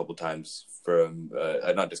disqualified a couple times from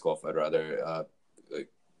not disqualified, rather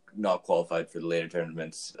not qualified for the later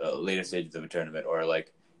tournaments, later stages of a tournament, or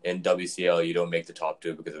like in WCL, you don't make the top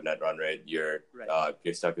 2 because of net run rate. You're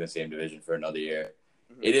stuck in the same division for another year.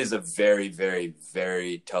 Mm-hmm. It is a very, very,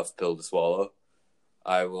 very tough pill to swallow.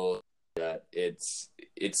 I will say that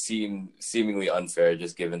it seemingly unfair,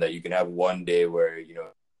 just given that you can have one day where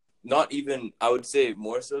not even, I would say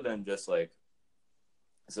more so than just like,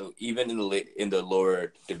 so even in the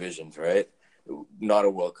lower divisions, right? Not a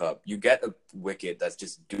World Cup. You get a wicket that's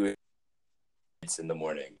just doing it in the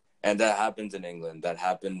morning. And that happens in England. That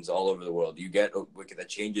happens all over the world. You get a wicket that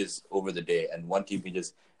changes over the day, and one team can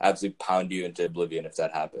just absolutely pound you into oblivion if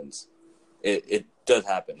that happens. It does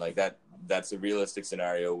happen. Like that's a realistic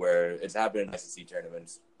scenario where it's happened in ICC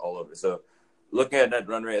tournaments all over. So looking at net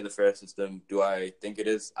run rate of the fair system, do I think it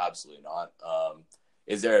is? Absolutely not.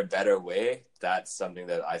 Is there a better way? That's something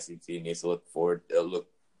that ICC needs to look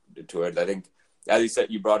towards. I think, as you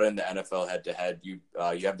said, you brought in the NFL head-to-head. You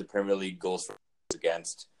have the Premier League goals for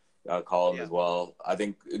against column as well. I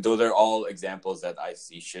think those are all examples that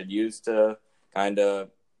ICC should use to kind of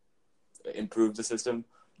improve the system.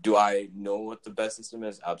 Do I know what the best system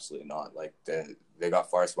is? Absolutely not. Like they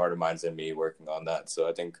got far smarter minds than me working on that. So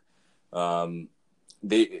I think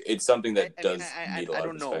it's something that need a lot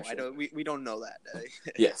of inspection. We don't know that.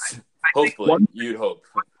 Yes, hopefully you'd hope.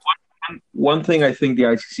 One thing I think the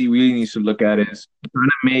ICC really needs to look at is trying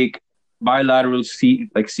to make bilateral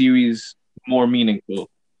series more meaningful.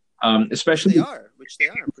 Especially Which they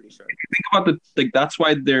are, I'm pretty sure. think about that's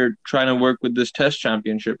why they're trying to work with this test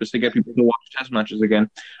championship, is to get people to watch test matches again.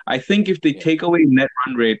 I think if they take away net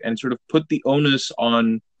run rate and sort of put the onus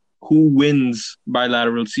on who wins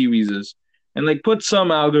bilateral series and like put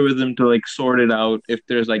some algorithm to like sort it out if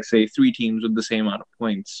there's like say 3 teams with the same amount of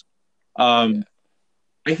points.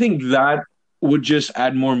 I think that would just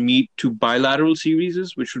add more meat to bilateral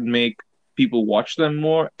series, which would make people watch them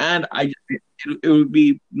more, and it would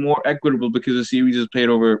be more equitable because the series is played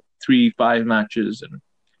over 3-5 matches, and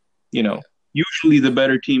usually the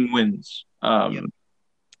better team wins.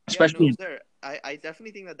 Especially, I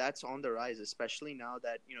definitely think that that's on the rise, especially now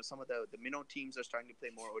that some of the minnow teams are starting to play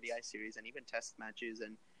more ODI series and even test matches,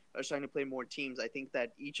 and are starting to play more teams. I think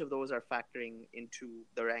that each of those are factoring into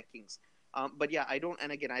the rankings. But yeah, I don't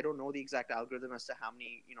know the exact algorithm as to how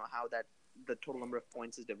many, how that the total number of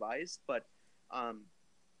points is devised, but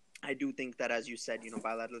I do think that, as you said,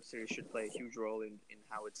 bilateral series should play a huge role in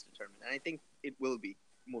how it's determined, and I think it will be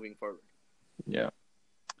moving forward. Yeah.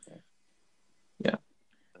 All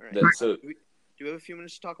right. So, do we have a few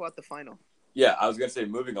minutes to talk about the final? Yeah, I was gonna say,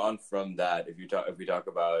 moving on from that, if we talk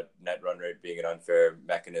about net run rate being an unfair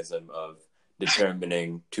mechanism of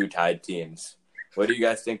determining 2 tied teams, what do you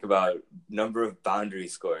guys think about number of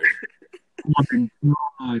boundaries scored? Oh my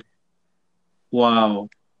God. Wow.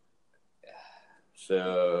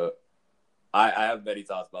 So, I have many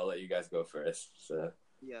thoughts, but I'll let you guys go first. So.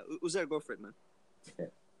 Yeah, Uzair, go for it, man.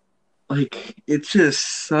 Okay. Like, it's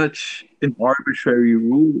just such an arbitrary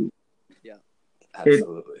rule. Yeah,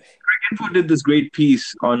 absolutely. Info did this great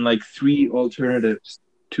piece on like 3 alternatives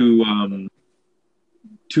to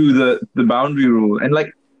the boundary rule, and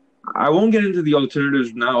like I won't get into the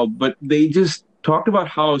alternatives now, but they just talked about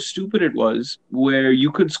how stupid it was, where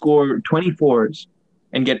you could score 24s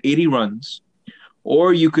and get 80 runs,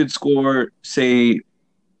 or you could score say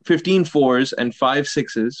 15 fours and 5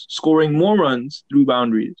 sixes, scoring more runs through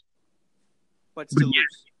boundaries, but still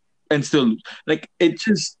lose. And still lose. Like, it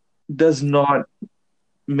just does not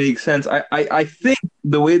make sense. I think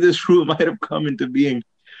the way this rule might have come into being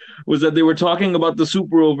was that they were talking about the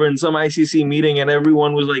super over in some ICC meeting, and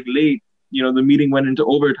everyone was like late. The meeting went into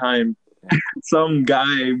overtime. Some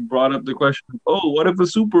guy brought up the question, "Oh, what if the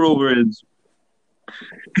super over is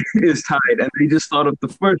tied?" And they just thought of the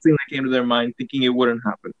first thing that came to their mind, thinking it wouldn't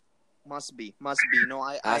happen. Must be. No,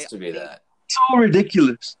 has to be that. So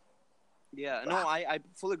ridiculous. Yeah, no, I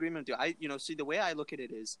full agreement with you. See, the way I look at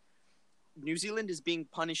it is, New Zealand is being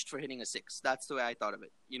punished for hitting a 6. That's the way I thought of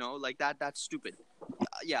it. Like that's stupid.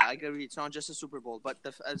 Yeah, I agree. It's not just a Super Bowl, but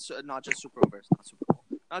not just Super Over. It's not Super Bowl.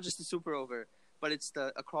 Not just the Super Over, but it's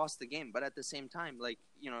the across the game. But at the same time, like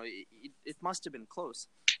it must have been close.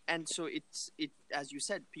 And so it as you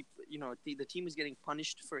said, people, the team is getting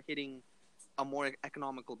punished for hitting a more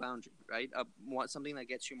economical boundary, right? Something that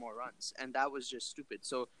gets you more runs, and that was just stupid.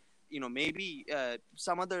 So. Maybe I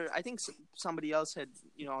think somebody else had,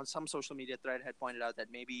 on some social media thread had pointed out that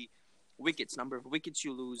maybe number of wickets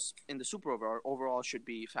you lose in the Super Over or overall should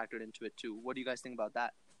be factored into it too. What do you guys think about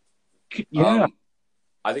that? Yeah.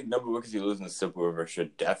 I think number of wickets you lose in the Super Over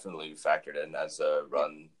should definitely be factored in as a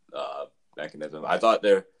run mechanism. I thought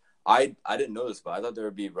I didn't know this, but I thought there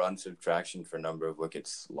would be run subtraction for number of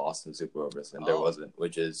wickets lost in Super Overs, and there wasn't,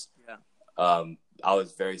 which is... Yeah. I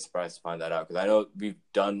was very surprised to find that out, because I know we've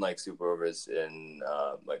done like super overs in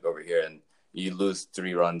like over here, and you lose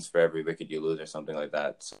 3 runs for every wicket you lose or something like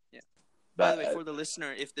that. So yeah. By the way, for the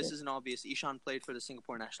listener, if this isn't obvious, Ishan played for the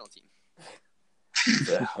Singapore national team.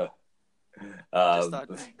 Just thought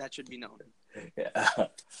that should be known. Yeah.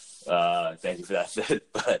 Thank you for that.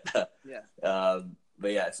 But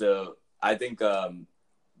but yeah, so I think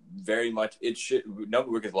very much it should, number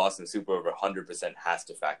of wickets lost in Super Over 100% has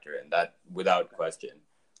to factor in that without question.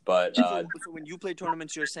 But so when you play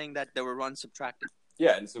tournaments, you're saying that there were runs subtracted.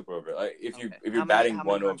 Yeah, in Super Over, like if you're batting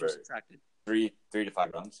one over, 3 to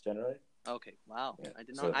 5 runs generally. Okay, wow. Yeah.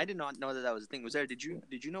 I did not know that was a thing. Was there? Did you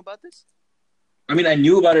know about this? I mean, I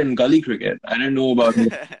knew about it in gully cricket. I didn't know about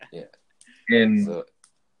it.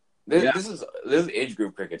 This is age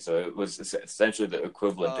group cricket, so it was essentially the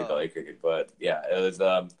equivalent to gully cricket. But yeah, it was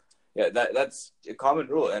that's a common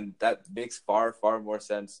rule, and that makes far more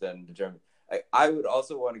sense than determining. I would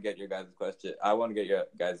also want to get your guys' question. I want to get your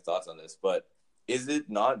guys' thoughts on this, but is it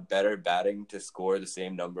not better batting to score the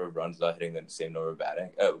same number of runs without hitting the same number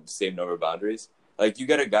of same number of boundaries? Like, you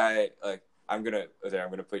get a guy like I'm gonna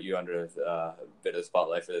put you under a bit of the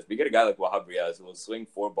spotlight for this. But you get a guy like Wahab Riaz who will swing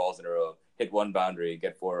 4 balls in a row, hit 1 boundary,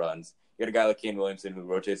 get 4 runs. You get a guy like Kane Williamson who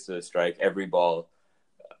rotates to the strike every ball,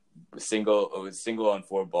 single on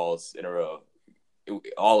 4 balls in a row,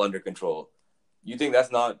 all under control. You think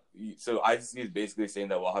that's not so? ICC is basically saying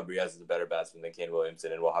that Wahab Riaz is a better batsman than Kane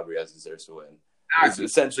Williamson, and Wahab Riaz deserves to win. It's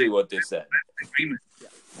essentially what they said. Agreement.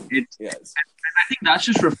 Yes. And I think that's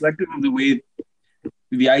just reflective of the way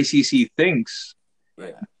the ICC thinks.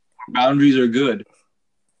 Yeah. Boundaries are good.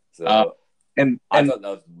 So and I thought that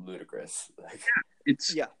was ludicrous.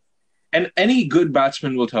 it's Yeah. and any good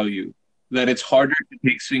batsman will tell you that it's harder to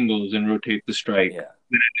take singles and rotate the strike Yeah.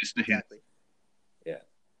 than it is to hit. Exactly. Yeah.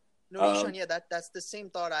 No, Ishan, that's the same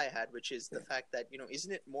thought I had, which is the fact that,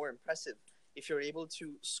 isn't it more impressive if you're able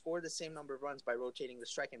to score the same number of runs by rotating the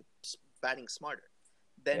strike and batting smarter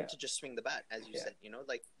than to just swing the bat, as you said,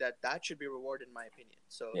 like that should be rewarded in my opinion.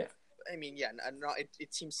 So, I mean,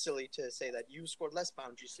 it seems silly to say that you scored less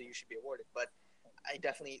boundaries, so you should be awarded, but I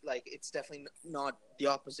definitely it's definitely not the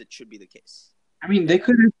opposite should be the case. I mean, they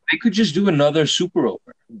could just do another super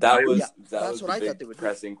over. That was that's what I thought they big would do.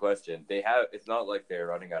 pressing question. It's not like they're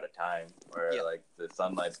running out of time or like the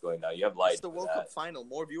sunlight's going down. You have light. It's the World Cup final,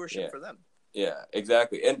 more viewership for them. Yeah,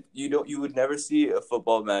 exactly. And you would never see a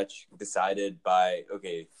football match decided by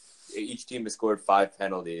each team has scored 5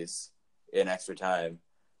 penalties in extra time.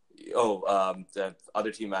 The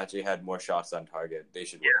other team actually had more shots on target. They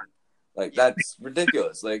should win. Like that's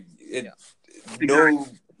ridiculous. Like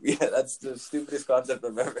that's the stupidest concept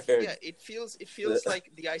I've ever heard. Yeah, it feels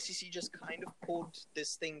like the ICC just kind of pulled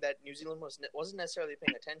this thing that New Zealand wasn't necessarily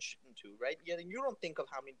paying attention to, right? Yeah, you don't think of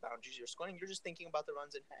how many boundaries you're scoring. You're just thinking about the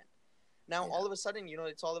runs in hand. Now, all of a sudden,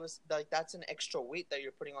 it's all of us like that's an extra weight that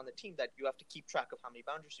you're putting on the team that you have to keep track of how many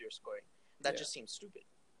boundaries you're scoring. That just seems stupid.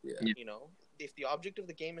 Yeah. If the object of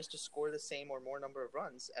the game is to score the same or more number of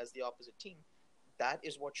runs as the opposite team, that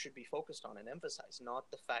is what should be focused on and emphasized,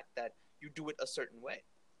 not the fact that you do it a certain way.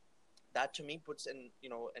 That to me puts in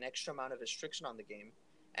an extra amount of restriction on the game,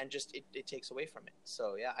 and just it takes away from it.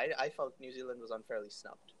 So yeah, I felt New Zealand was unfairly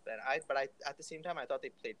snubbed, but I at the same time I thought they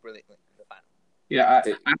played brilliantly in the final. Yeah, I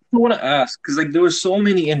also want to ask because there were so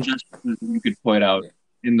many injustices you could point out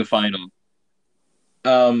in the final.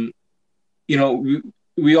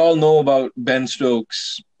 We all know about Ben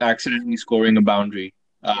Stokes accidentally scoring a boundary.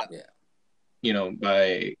 By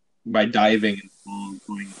diving and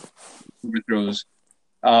going overthrows.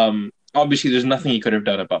 Obviously, there's nothing he could have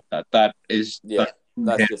done about that. That is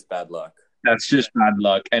that's just bad luck. That's just bad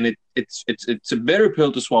luck, and it's a bitter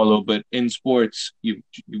pill to swallow. But in sports, you've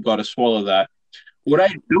got to swallow that. What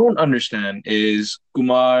I don't understand is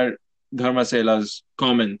Kumar Dharmasela's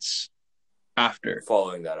comments after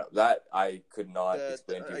following that up. That I could not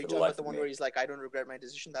explain to you. Are you talking about the one where he's like, "I don't regret my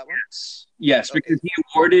decision"? That one? Yes, because he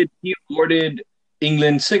awarded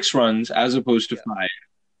England 6 runs as opposed to 5,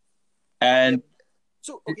 and.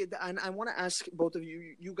 So, and I want to ask both of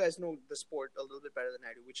you, you guys know the sport a little bit better than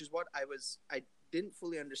I do, which is what I didn't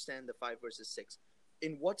fully understand the 5 versus 6.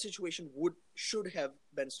 In what situation should have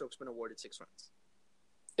Ben Stokes been awarded 6 runs?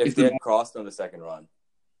 If they had crossed on the second run.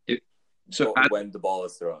 When the ball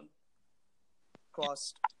is thrown.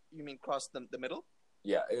 Crossed, you mean crossed the middle?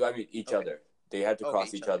 Yeah, I mean each other. They had to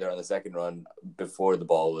cross each other on the second run before the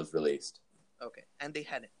ball was released. Okay, and they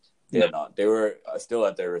hadn't. They had not. They were still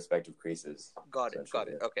at their respective creases. Got it.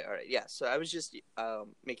 Okay, all right. Yeah, so I was just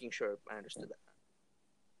making sure I understood that.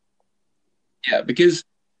 Yeah, because,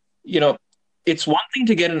 it's one thing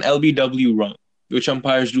to get an LBW wrong, which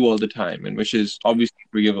umpires do all the time, and which is obviously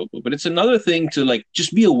forgivable. But it's another thing to,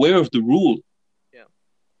 just be aware of the rule. Yeah.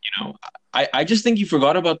 I just think he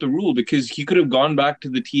forgot about the rule because he could have gone back to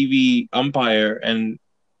the TV umpire and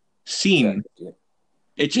seen. Yeah.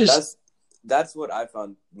 It just... That's what I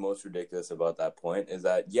found most ridiculous about that point is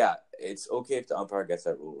that, it's okay if the umpire gets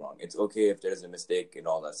that rule wrong. It's okay if there's a mistake and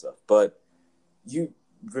all that stuff. But you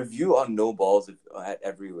review on no balls at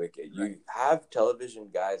every wicket. You have television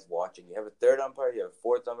guys watching. You have a third umpire. You have a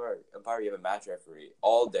fourth umpire. You have a match referee.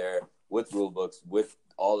 All there with rule books, with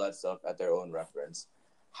all that stuff at their own reference.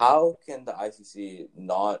 How can the ICC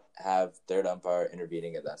not have third umpire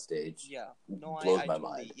intervening at that stage? Yeah. No, blows my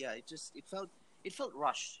mind. Yeah, it felt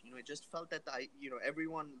rushed. It just felt that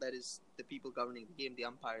everyone that is the people governing the game, the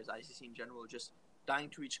umpires, ICC in general, just dying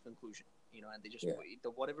to reach a conclusion. And they just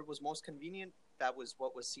whatever was most convenient, that was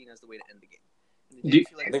what was seen as the way to end the game. And they didn't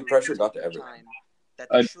feel like I think pressure got to everyone that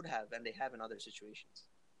they should have, and they have in other situations.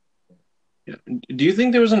 Yeah. Do you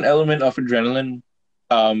think there was an element of adrenaline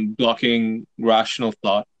blocking rational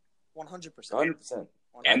thought? 100%. 100%.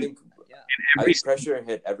 I think pressure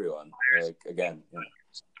hit everyone. Again,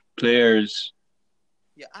 players.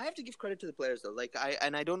 Yeah, I have to give credit to the players though.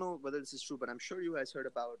 I don't know whether this is true, but I'm sure you guys heard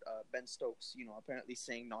about Ben Stokes. Apparently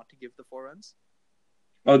saying not to give the 4 runs.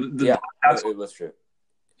 Oh, it was true.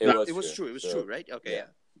 It was true, right? Okay,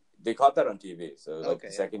 they caught that on TV. So like Okay,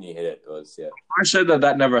 the second he hit it, was I said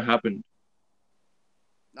that never happened.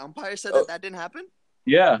 The umpire said Oh. that didn't happen.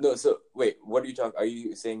 Yeah. No, so wait, what are you talking? Are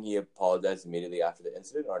you saying he apologized immediately after the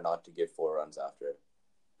incident, or not to give 4 runs after?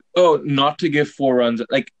 Oh, not to give 4 runs.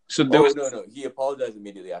 Like, so there was. No, he apologized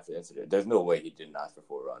immediately after the incident. There's no way he didn't ask for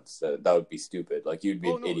 4 runs. That would be stupid. Like, you'd be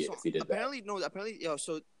an idiot so if he did apparently,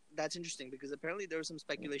 so that's interesting because apparently there was some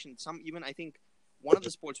speculation. Even I think one of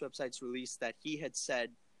the sports websites released that he had said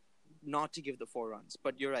not to give the 4 runs.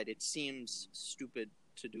 But you're right; it seems stupid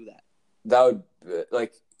to do that. That would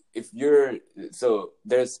like if you're so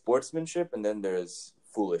there's sportsmanship and then there's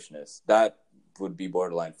foolishness. That would be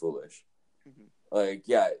borderline foolish. Mm-hmm.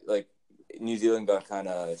 Like New Zealand got kind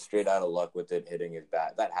of straight out of luck with it hitting his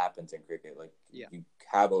bat. That happens in cricket. Like you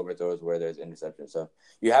have overthrows where there's interception stuff.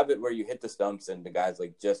 You have it where you hit the stumps and the guy's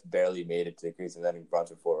like just barely made it to the crease and then he runs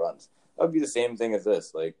for 4 runs. That would be the same thing as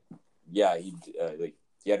this. Like, yeah, he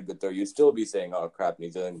had a good throw. You'd still be saying, "Oh crap,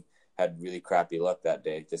 New Zealand had really crappy luck that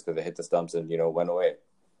day just because they hit the stumps and went away."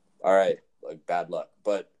 All right, like bad luck.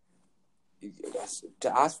 But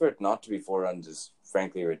to ask for it not to be 4 runs is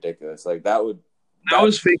frankly ridiculous. Like that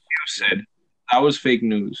was fake news, Sid. That was fake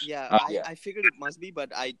news. Yeah, I figured it must be,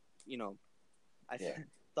 but I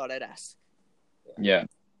thought I'd ask. Yeah.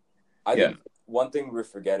 I think one thing we're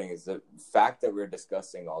forgetting is the fact that we're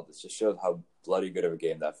discussing all this just shows how bloody good of a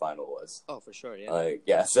game that final was. Oh, for sure,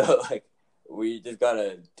 yeah. So we just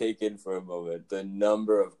gotta take in for a moment the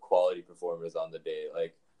number of quality performers on the day.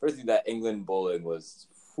 Like, firstly, that England bowling was,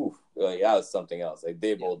 that was something else. Like,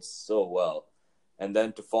 they bowled so well. And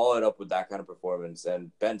then to follow it up with that kind of performance,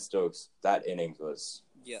 and Ben Stokes, that innings was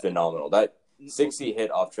phenomenal. That 60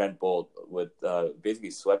 hit off Trent Bolt with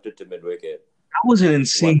basically swept it to mid-wicket. That was an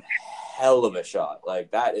insane, hell of a shot.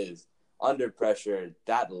 Like, that is under pressure,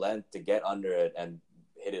 that length to get under it and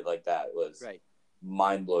hit it like that was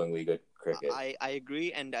mind-blowingly good cricket. I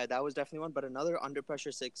agree, and that was definitely one. But another under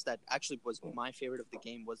pressure 6 that actually was my favorite of the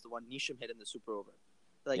game was the one Neesham hit in the super over.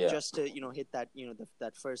 Just to hit that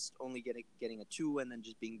that first only getting a 2 and then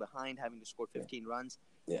just being behind, having to score 15 runs.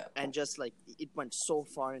 Yeah. And just like it went so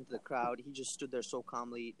far into the crowd, he just stood there so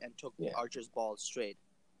calmly and took Archer's ball straight.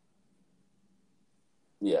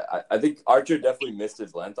 Yeah, I think Archer definitely missed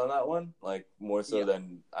his length on that one, like more so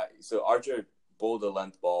than so Archer bowled a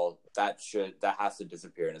length ball that has to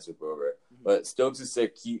disappear in a super over. Mm-hmm. But Stokes is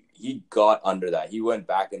sick. He got under that. He went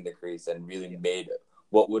back in the crease and really made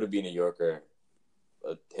what would have been a Yorker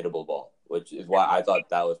a hittable ball, which is why I thought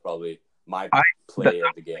that was probably my play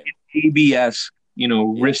of the game. ABS,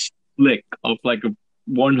 wrist flick of like a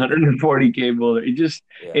 140K bowler. It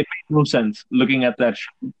made no sense looking at that.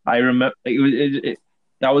 I remember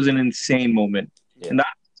that was an insane moment, and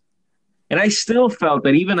I still felt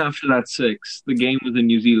that even after that 6, the game was in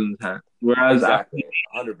New Zealand's hands. Whereas exactly,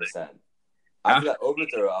 100%. After that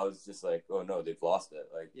overthrow, I was just like, "Oh no, they've lost it!"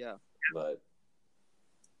 But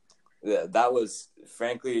that was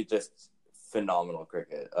frankly just phenomenal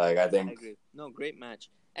cricket. Like I think, I agree. No, great match.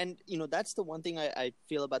 And that's the one thing I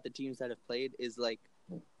feel about the teams that have played is like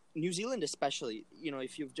New Zealand, especially.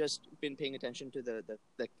 If you've just been paying attention to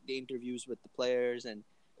the interviews with the players and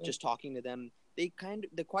just talking to them, they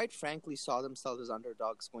quite frankly saw themselves as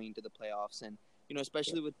underdogs going into the playoffs. And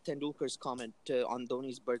especially with Tendulkar's comment on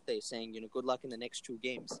Dhoni's birthday, saying good luck in the next 2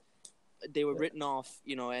 games. They were written off,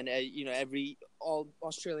 and all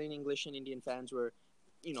Australian, English, and Indian fans were,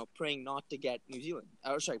 praying not to get New Zealand.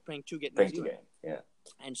 Praying to get New Zealand.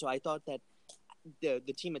 And so I thought that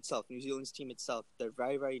the team itself, New Zealand's team itself, they're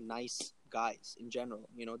very, very nice guys in general.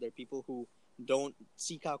 They're people who don't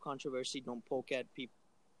seek out controversy, don't poke at people.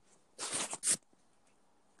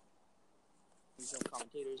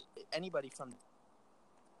 Commentators, anybody from.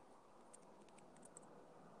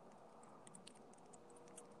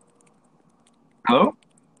 Hello?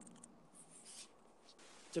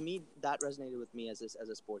 To me, that resonated with me as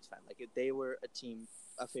a sports fan. Like, if they were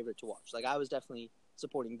a favorite to watch. Like, I was definitely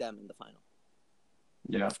supporting them in the final.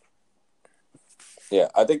 Yeah. Yeah,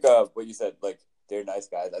 I think what you said, like, they're nice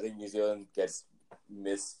guys. I think New Zealand gets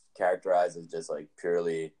mischaracterized as just, like,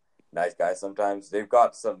 purely nice guys sometimes. They've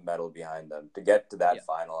got some metal behind them to get to that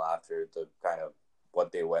final after the kind of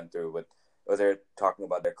what they went through with. They're talking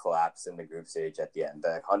about their collapse in the group stage at the end.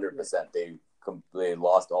 Like 100%, they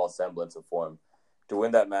lost all semblance of form. To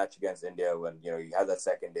win that match against India when, you had that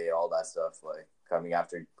second day, all that stuff, like coming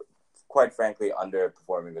after, quite frankly,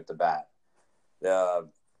 underperforming with the bat.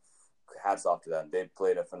 Hats off to them. They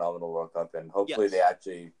played a phenomenal World Cup, and hopefully they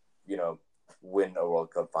actually, win a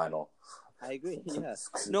World Cup final. I agree. Yeah.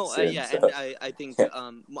 No. Sin, Yeah, so- and I think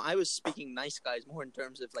I was speaking nice guys more in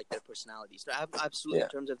terms of like their personalities. Absolutely, Yeah. in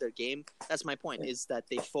terms of their game. That's my point. Is that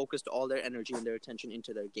they focused all their energy and their attention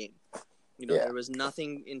into their game. Yeah. There was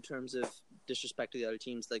nothing in terms of disrespect to the other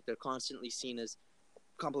teams. Like they're constantly seen as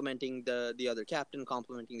complimenting the other captain,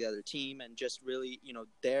 complimenting the other team, and just really,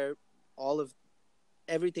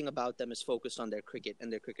 everything about them is focused on their cricket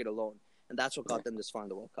and their cricket alone, and that's what got them this far in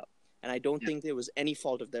the World Cup. And I don't think there was any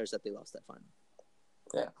fault of theirs that they lost that final.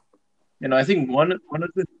 I think one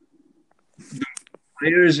of the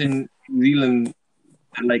players in New Zealand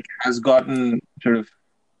that, has gotten sort of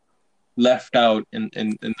left out in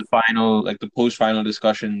the final, like the post-final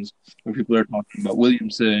discussions when people are talking about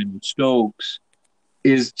Williamson, Stokes,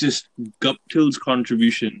 is just Guptill's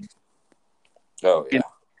contribution Oh yeah.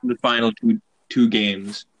 in the final two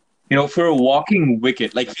games. For a walking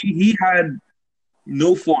wicket, like he had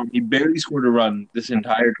no form. He barely scored a run this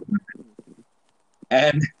entire tournament.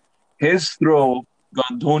 And his throw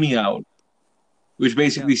got Dhoni out, which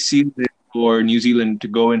basically sealed it for New Zealand to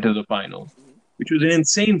go into the final, which was an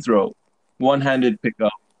insane throw. One-handed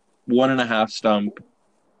pickup, 1.5 stump,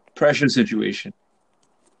 pressure situation.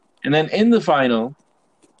 And then in the final,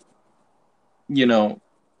 in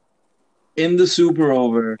the super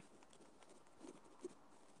over,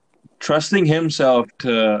 trusting himself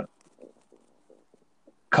to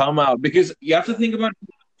come out, because you have to think about it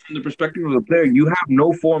from the perspective of the player. You have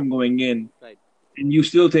no form going in, right, and you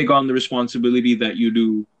still take on the responsibility that you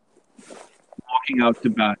do walking out to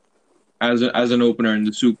bat as an opener in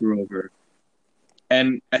the super over.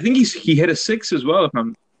 And I think he hit a 6 as well.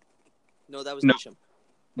 No, that was No. Nisham.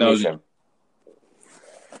 That was Nisham.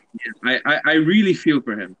 I really feel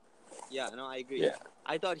for him. Yeah, no, I agree. Yeah.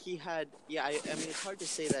 I thought he had. Yeah, I mean, it's hard to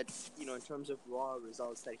say that in terms of raw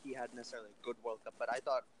results that he had necessarily a good World Cup, but I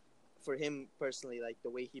thought for him personally, like the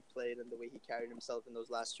way he played and the way he carried himself in those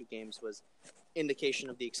last 2 games was indication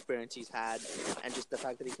of the experience he's had, and just the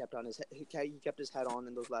fact that he kept his head on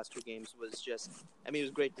in those last 2 games was just. I mean, it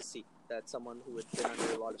was great to see that someone who had been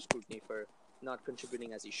under a lot of scrutiny for not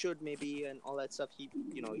contributing as he should, maybe, and all that stuff. He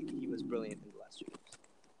was brilliant in the last 2 games.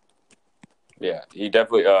 Yeah, he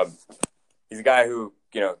definitely. He's a guy who,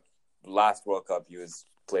 last World Cup he was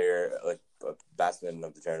player like batsman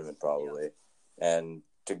of the tournament probably, and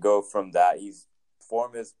to go from that,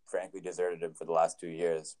 form has frankly deserted him for the last 2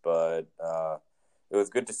 years. But it was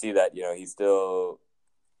good to see that he's still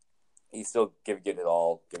giving it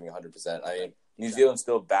all, giving 100%. I mean, New Zealand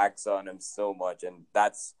still backs on him so much, and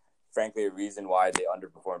that's frankly a reason why they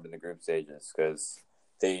underperformed in the group stages, because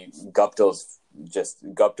Guptill,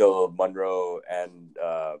 Munro, and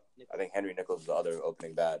I think Henry Nicholls was the other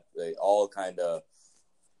opening bat. They all kind of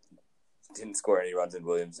didn't score any runs, in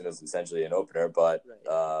Williamson was essentially an opener, but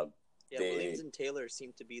Williams and Taylor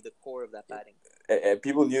seemed to be the core of that batting. And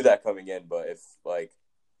people knew that coming in, but if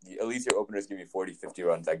at least your openers give you 40, 50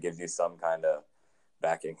 runs, that gives you some kind of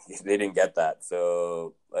backing. They didn't get that,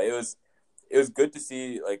 so it was good to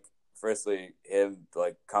see firstly him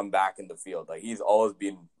come back in the field. He's always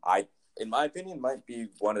been, in my opinion, might be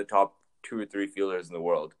one of the top 2 or 3 fielders in the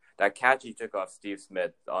world. That catch he took off Steve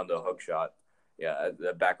Smith on the hook shot,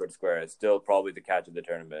 the backward square, is still probably the catch of the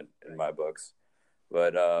tournament in my books.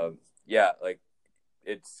 But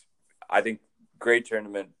it's, I think, great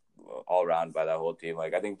tournament all around by that whole team. I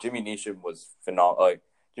think Jimmy Neesham was phenomenal.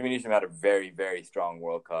 Jimmy Neesham had a very, very strong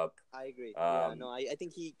World Cup. I agree. I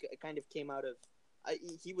think he kind of came out of.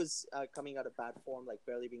 He was coming out of bad form,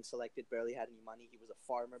 barely being selected, barely had any money. He was a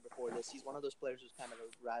farmer before this. He's one of those players who's kind of a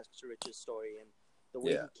rags to riches story, and the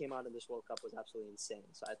way he came out in this World Cup was absolutely insane.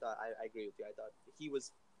 So I thought I agree with you. I thought he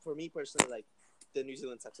was, for me personally, the New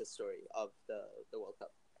Zealand success story of the World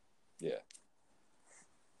Cup. Yeah.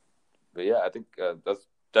 But yeah, I think that's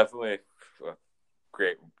definitely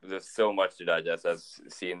great. There's so much to digest, as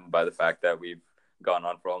seen by the fact that we've gone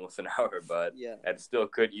on for almost an hour, but and still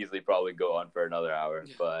could easily probably go on for another hour.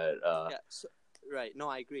 But right. No,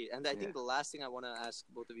 I agree. And I think the last thing I want to ask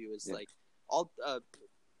both of you is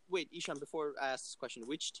wait, Ishan, before I ask this question,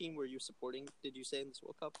 which team were you supporting, did you say, in this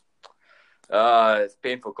World Cup? It's a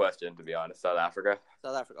painful question, to be honest. South Africa.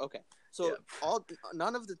 South Africa. Okay. So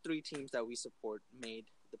none of the 3 teams that we support made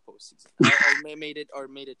the postseason, or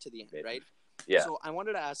made it to the end, right? Yeah. So I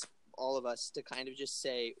wanted to ask all of us to kind of just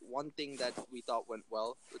say one thing that we thought went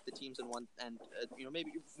well with the teams, and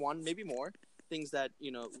maybe one, maybe more things that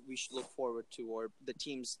we should look forward to, or the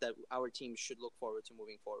teams that our team should look forward to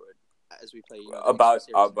moving forward as we play. About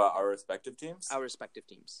our respective teams. Our respective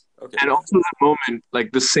teams. Okay. And also the moment,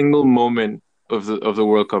 the single moment of the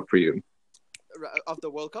World Cup for you. Of the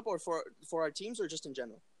World Cup, or for our teams, or just in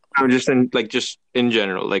general? No, just in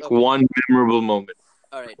general, like Okay. one memorable moment.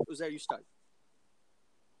 All right, Uzair, you start.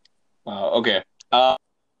 Okay.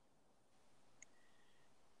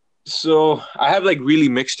 So I have like really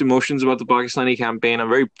mixed emotions about the Pakistani campaign. I'm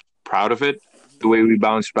very proud of it, the way we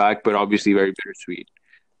bounced back, but obviously very bittersweet.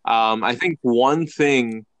 I think one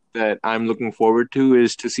thing that I'm looking forward to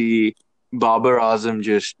is to see Babar Azam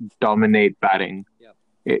just dominate batting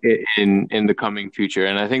Yep. in the coming future.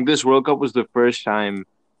 And I think this World Cup was the first time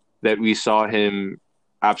that we saw him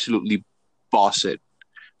absolutely boss it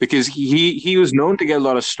because he was known to get a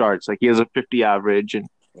lot of starts. Like he has a 50 average, and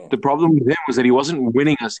the problem with him was that he wasn't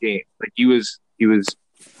winning us games. Like he was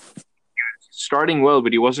starting well,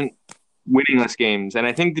 but he wasn't winning us games. And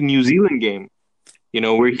I think the New Zealand game,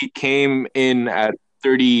 where he came in at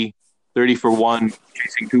 30 for one,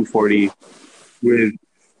 chasing 240, with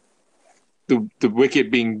the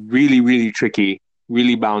wicket being really, really tricky,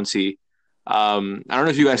 really bouncy. I don't know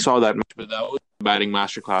if you guys saw that match, but that was a batting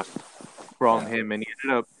masterclass from him, and he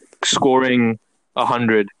ended up scoring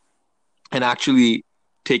 100 and actually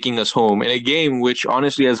taking us home in a game which,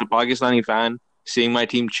 honestly, as a Pakistani fan, seeing my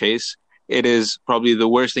team chase, it is probably the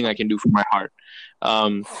worst thing I can do for my heart.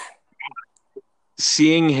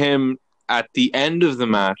 Seeing him at the end of the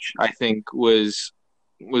match, I think was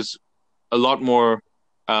a lot more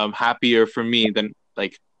happier for me than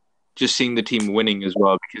like just seeing the team winning as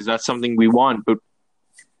well, because that's something we want. But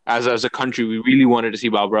as a country, we really wanted to see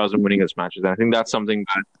Babar Azam winning his matches, and I think that's something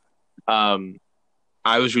that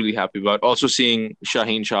I was really happy about. Also seeing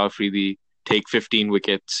Shaheen Shah Afridi take 15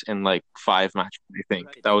 wickets in like 5 matches, I think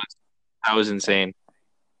that was insane.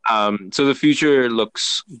 So the future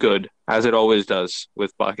looks good, as it always does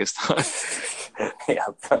with Pakistan.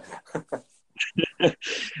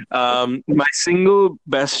 My single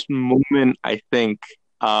best moment, I think,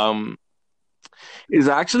 is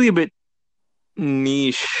actually a bit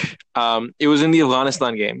niche. It was in the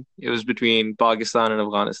Afghanistan game. It was between Pakistan and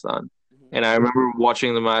Afghanistan. And I remember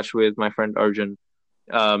watching the match with my friend Arjun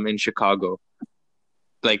in Chicago.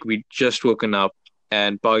 Like, we'd just woken up,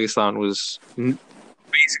 and Pakistan was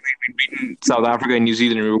basically, we'd beaten South Africa and New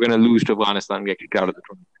Zealand, and we were going to lose to Afghanistan and get kicked out of the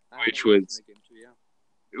tournament,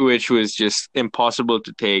 which was just impossible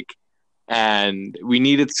to take. And we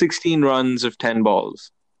needed 16 runs of 10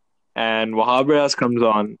 balls. And Wahab Riaz comes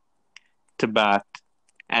on to bat,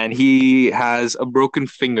 and he has a broken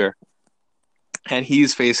finger. And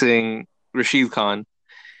he's facing Rashid Khan.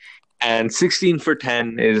 And 16 for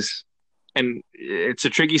 10 and it's a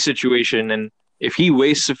tricky situation. And if he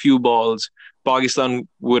wastes a few balls, Pakistan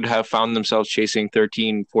would have found themselves chasing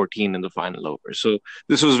 13, 14 in the final over. So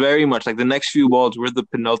this was very much like the next few balls were the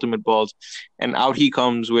penultimate balls. And out he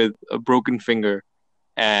comes with a broken finger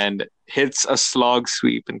and hits a slog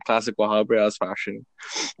sweep in classic Wahab Riaz fashion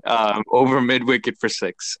over mid-wicket for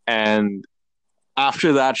 6. And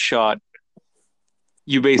after that shot,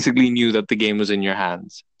 you basically knew that the game was in your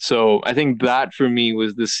hands. So I think that for me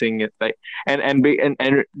was the thing, like,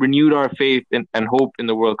 and renewed our faith and hope in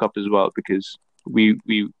the World Cup as well, because we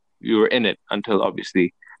were in it until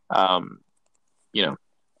obviously,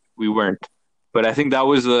 we weren't. But I think that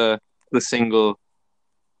was the single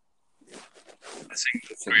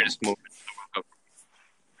greatest moment in the World Cup.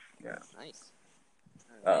 Yeah. Nice.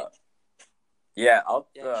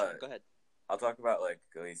 Sure, go ahead. I'll talk about like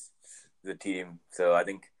at least the team. So I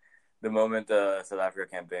think the moment the South Africa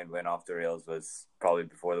campaign went off the rails was probably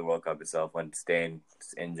before the World Cup itself, when Stein's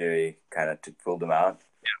injury kind of pulled him out.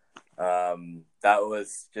 That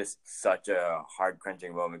was just such a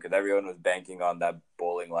heart-crunching moment because everyone was banking on that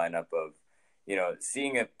bowling lineup of,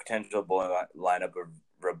 seeing a potential bowling lineup of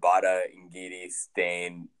Rabada, Ngidi,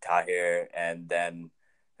 Stein, Tahir, and then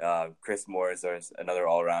Chris Morris or another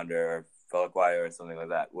all-rounder, or Felakwayo or something like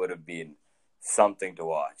that would have been something to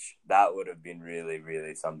watch. That would have been really,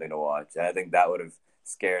 really something to watch. And I think that would have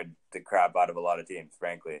scared the crap out of a lot of teams,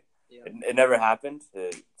 frankly. Yeah. It never happened.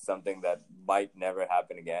 It's something that might never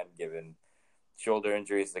happen again, given shoulder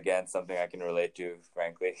injuries. Again, something I can relate to,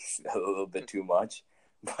 frankly, a little bit too much.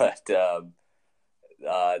 But so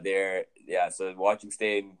watching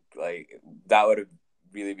Stein, like, that would have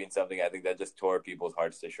really been something I think that just tore people's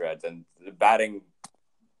hearts to shreds. And the batting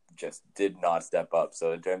just did not step up.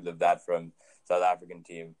 So in terms of that from South African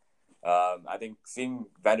team, I think seeing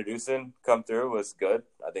Van der Dusen come through was good.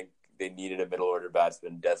 I think they needed a middle order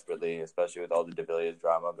batsman desperately, especially with all the De Villiers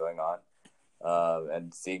drama going on.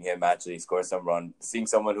 And seeing him actually score some runs, seeing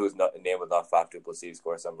someone whose name was not Faf du Plessis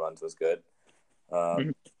score some runs was good.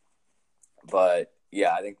 But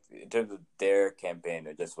yeah, I think in terms of their campaign,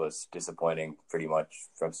 it just was disappointing pretty much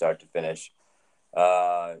from start to finish.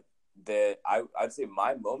 I'd say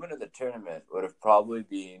my moment of the tournament would have probably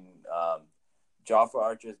been Jofra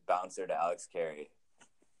Archer's bouncer to Alex Carey,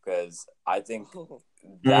 because I think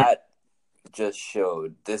that just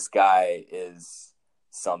showed this guy is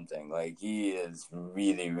something. Like, he is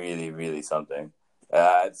really, really, really something.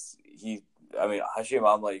 Hashim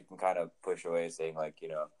Amla, you can kind of push away, saying like,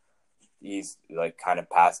 he's like kind of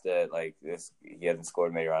past it. Like, he hasn't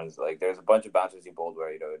scored many runs. Like, there's a bunch of bouncers he bowled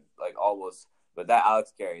where like almost. But that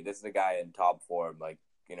Alex Carey, this is a guy in top form. Like,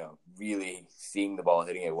 really seeing the ball,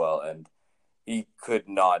 hitting it well, and he could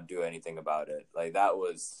not do anything about it. Like, that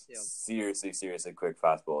was seriously quick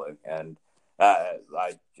fast bowling, and I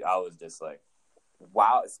was just like,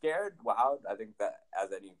 wow, scared, wow. I think that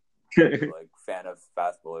as any like fan of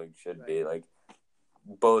fast bowling should be, like,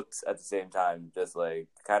 both at the same time, just like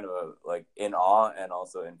kind of like in awe and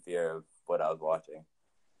also in fear of what I was watching.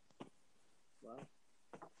 Wow.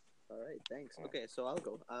 All right, thanks. Okay, so I'll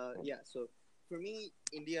go. So for me,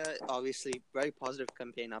 India, obviously, very positive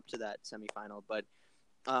campaign up to that semifinal, but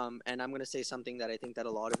and I'm going to say something that I think that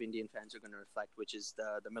a lot of Indian fans are going to reflect, which is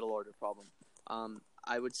the middle order problem.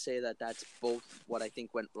 I would say that that's both what I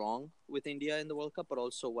think went wrong with India in the World Cup, but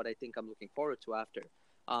also what I think I'm looking forward to after.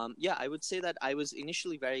 I would say that I was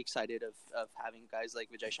initially very excited of having guys like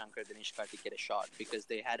Vijay Shankar, Dinesh Karthik get a shot, because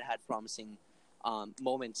they had promising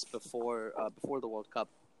moments before the World Cup.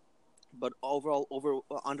 But overall,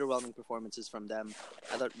 underwhelming performances from them.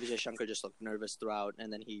 I thought Vijay Shankar just looked nervous throughout,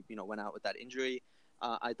 and then he, went out with that injury.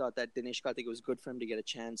 I thought that Dinesh Karthik, was good for him to get a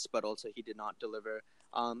chance, but also he did not deliver.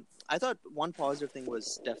 I thought one positive thing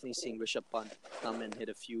was definitely seeing Rishabh Pant come and hit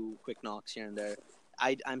a few quick knocks here and there.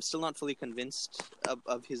 I'm still not fully convinced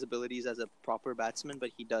of his abilities as a proper batsman, but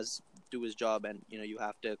he does do his job, and you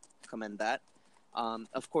have to commend that.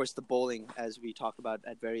 Of course, the bowling, as we talk about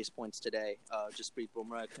at various points today, Jasprit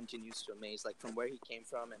Bumrah continues to amaze. Like, from where he came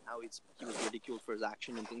from and how he was ridiculed for his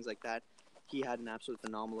action and things like that. He had an absolute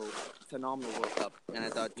phenomenal World Cup, and I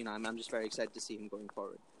thought, I'm just very excited to see him going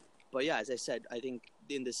forward. But yeah, as I said, I think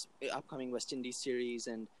in this upcoming West Indies series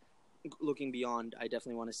and looking beyond, I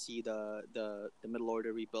definitely want to see the middle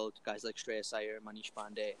order rebuilt. Guys like Shreyas Iyer, Manish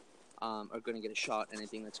Pandey are going to get a shot, and I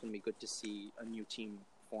think that's going to be good to see a new team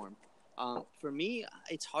form. For me,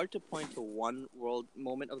 it's hard to point to one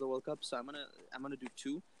moment of the World Cup, so I'm gonna do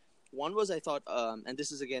two. One was, I thought, and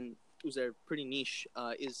this is again, Uzair, pretty niche,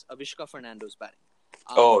 is Avishka Fernando's batting.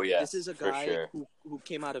 This is a guy who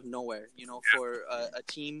came out of nowhere, for a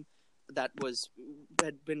team that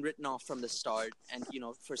had been written off from the start, and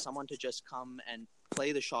for someone to just come and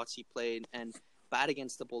play the shots he played and bat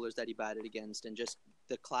against the bowlers that he batted against, and just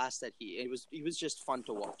the class that he was just fun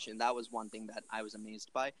to watch, and that was one thing that I was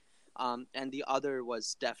amazed by. And the other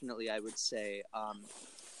was definitely, I would say,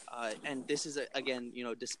 and this is, again,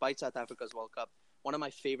 despite South Africa's World Cup, one of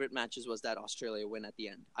my favorite matches was that Australia win at the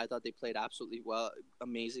end. I thought they played absolutely well,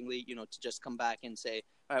 amazingly, to just come back and say,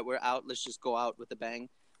 all right, we're out, let's just go out with a bang.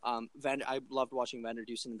 I loved watching Van der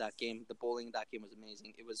Dusen in that game. The bowling in that game was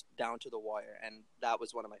amazing. It was down to the wire, and that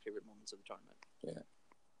was one of my favorite moments of the tournament. Yeah.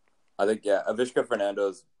 I think, Avishka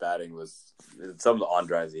Fernando's batting was, some of the on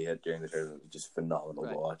drives he hit during the tournament was just phenomenal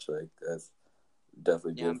to watch. Like, that's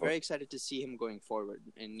definitely beautiful. I'm very excited to see him going forward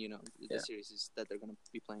in, the series that they're going to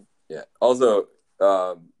be playing. Yeah. Also,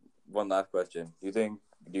 one last question. Do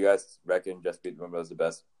you guys reckon Jasprit Bumrah is the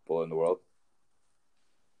best bowler in the world?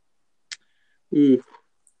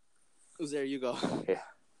 There you go. Yeah.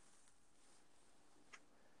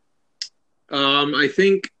 I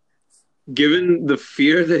think, given the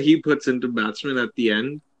fear that he puts into batsmen at the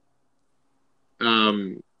end,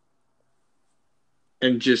 and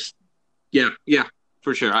just,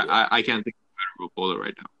 for sure. I can't think of a better bowler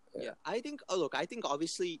right now. Yeah, I think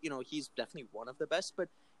obviously, he's definitely one of the best, but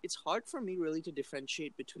it's hard for me really to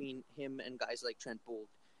differentiate between him and guys like Trent Boult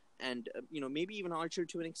and, maybe even Archer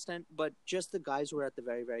to an extent, but just the guys who are at the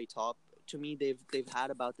very, very top, to me, they've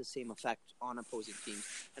had about the same effect on opposing teams.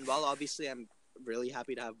 And while obviously I'm really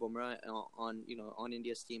happy to have Bumrah on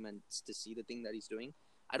India's team and to see the thing that he's doing,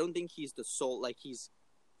 I don't think he's the sole, like, he's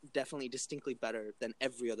definitely distinctly better than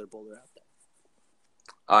every other bowler out there.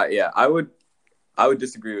 I would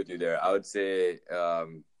disagree with you there. I would say,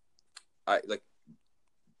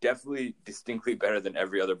 definitely distinctly better than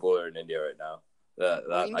every other bowler in India right now.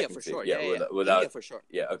 India for sure. Without India for sure.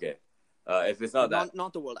 Yeah, okay. If it's not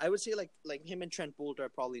the world, I would say like him and Trent Boult are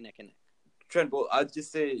probably neck and neck. Trent Boult, I'd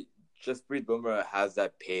just say Jasprit Bumrah has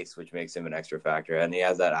that pace, which makes him an extra factor, and he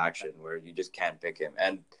has that action where you just can't pick him.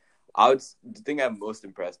 And the thing I'm most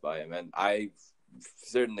impressed by him, and I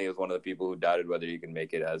certainly was one of the people who doubted whether he can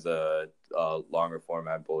make it as a longer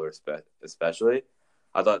format bowler, especially.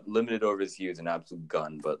 I thought limited overs, he was an absolute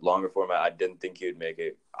gun, but longer format, I didn't think he would make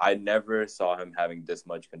it. I never saw him having this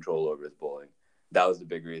much control over his bowling. That was the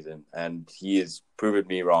big reason, and he has proven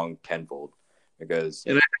me wrong tenfold because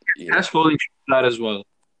And I think fast bowling shows that as well.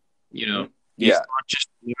 You know, he's not just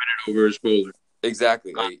limited over his bowler.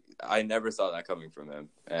 Exactly. Like, I never saw that coming from him,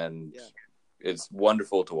 and it's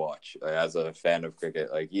wonderful to watch. Like, as a fan of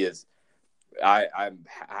cricket, like he is. I'm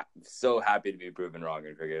so happy to be proven wrong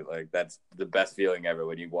in cricket. Like that's the best feeling ever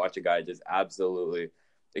when you watch a guy just absolutely.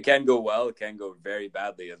 It can go well, it can go very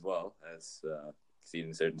badly as well, as seen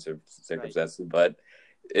in certain circumstances. Right. But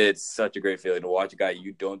it's such a great feeling to watch a guy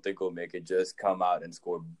you don't think will make it just come out and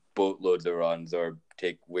score boatloads of runs or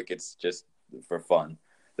take wickets just for fun.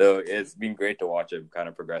 So it's been great to watch him kind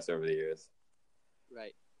of progress over the years.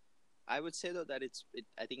 Right. I would say though that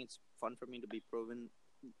I think it's fun for me to be proven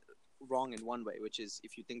wrong in one way, which is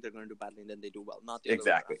if you think they're going to do badly, then they do well. Not the other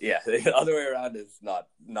way around. Yeah, the other way around is not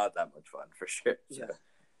that much fun for sure. So.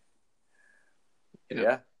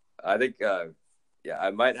 Yeah. I think I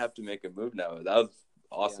might have to make a move now. That was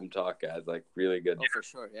awesome talk, guys. Like really good. Oh, for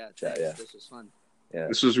sure. Yeah. This was fun. Yeah.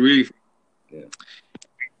 This was really fun. Yeah.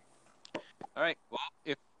 All right. Well,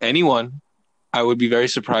 if anyone, I would be very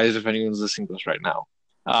surprised if anyone's listening to us right now.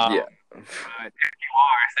 But if you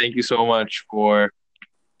are, thank you so much for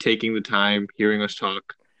taking the time, hearing us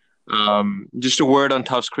talk. Just a word on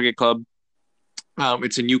Tufts Cricket Club.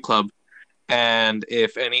 It's a new club, and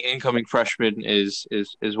if any incoming freshman is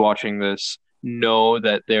watching this, know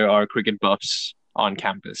that there are cricket buffs on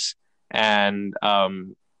campus, and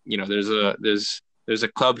there's a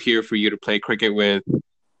club here for you to play cricket with.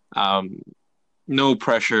 No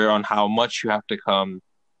pressure on how much you have to come,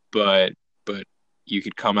 but you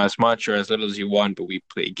could come as much or as little as you want. But we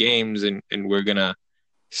play games, and we're gonna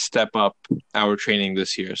step up our training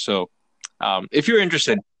this year. So if you're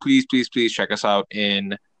interested, please check us out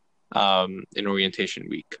in orientation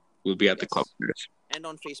week. We'll be at the club. And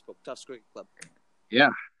on Facebook, Tufts Cricket Club.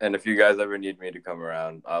 Yeah. And if you guys ever need me to come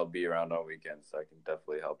around, I'll be around on weekends, so I can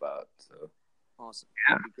definitely help out. So awesome.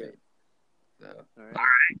 Yeah. That'd be great. So. All right.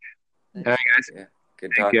 All right, guys. Yeah.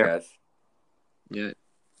 Good talk, guys. Yeah.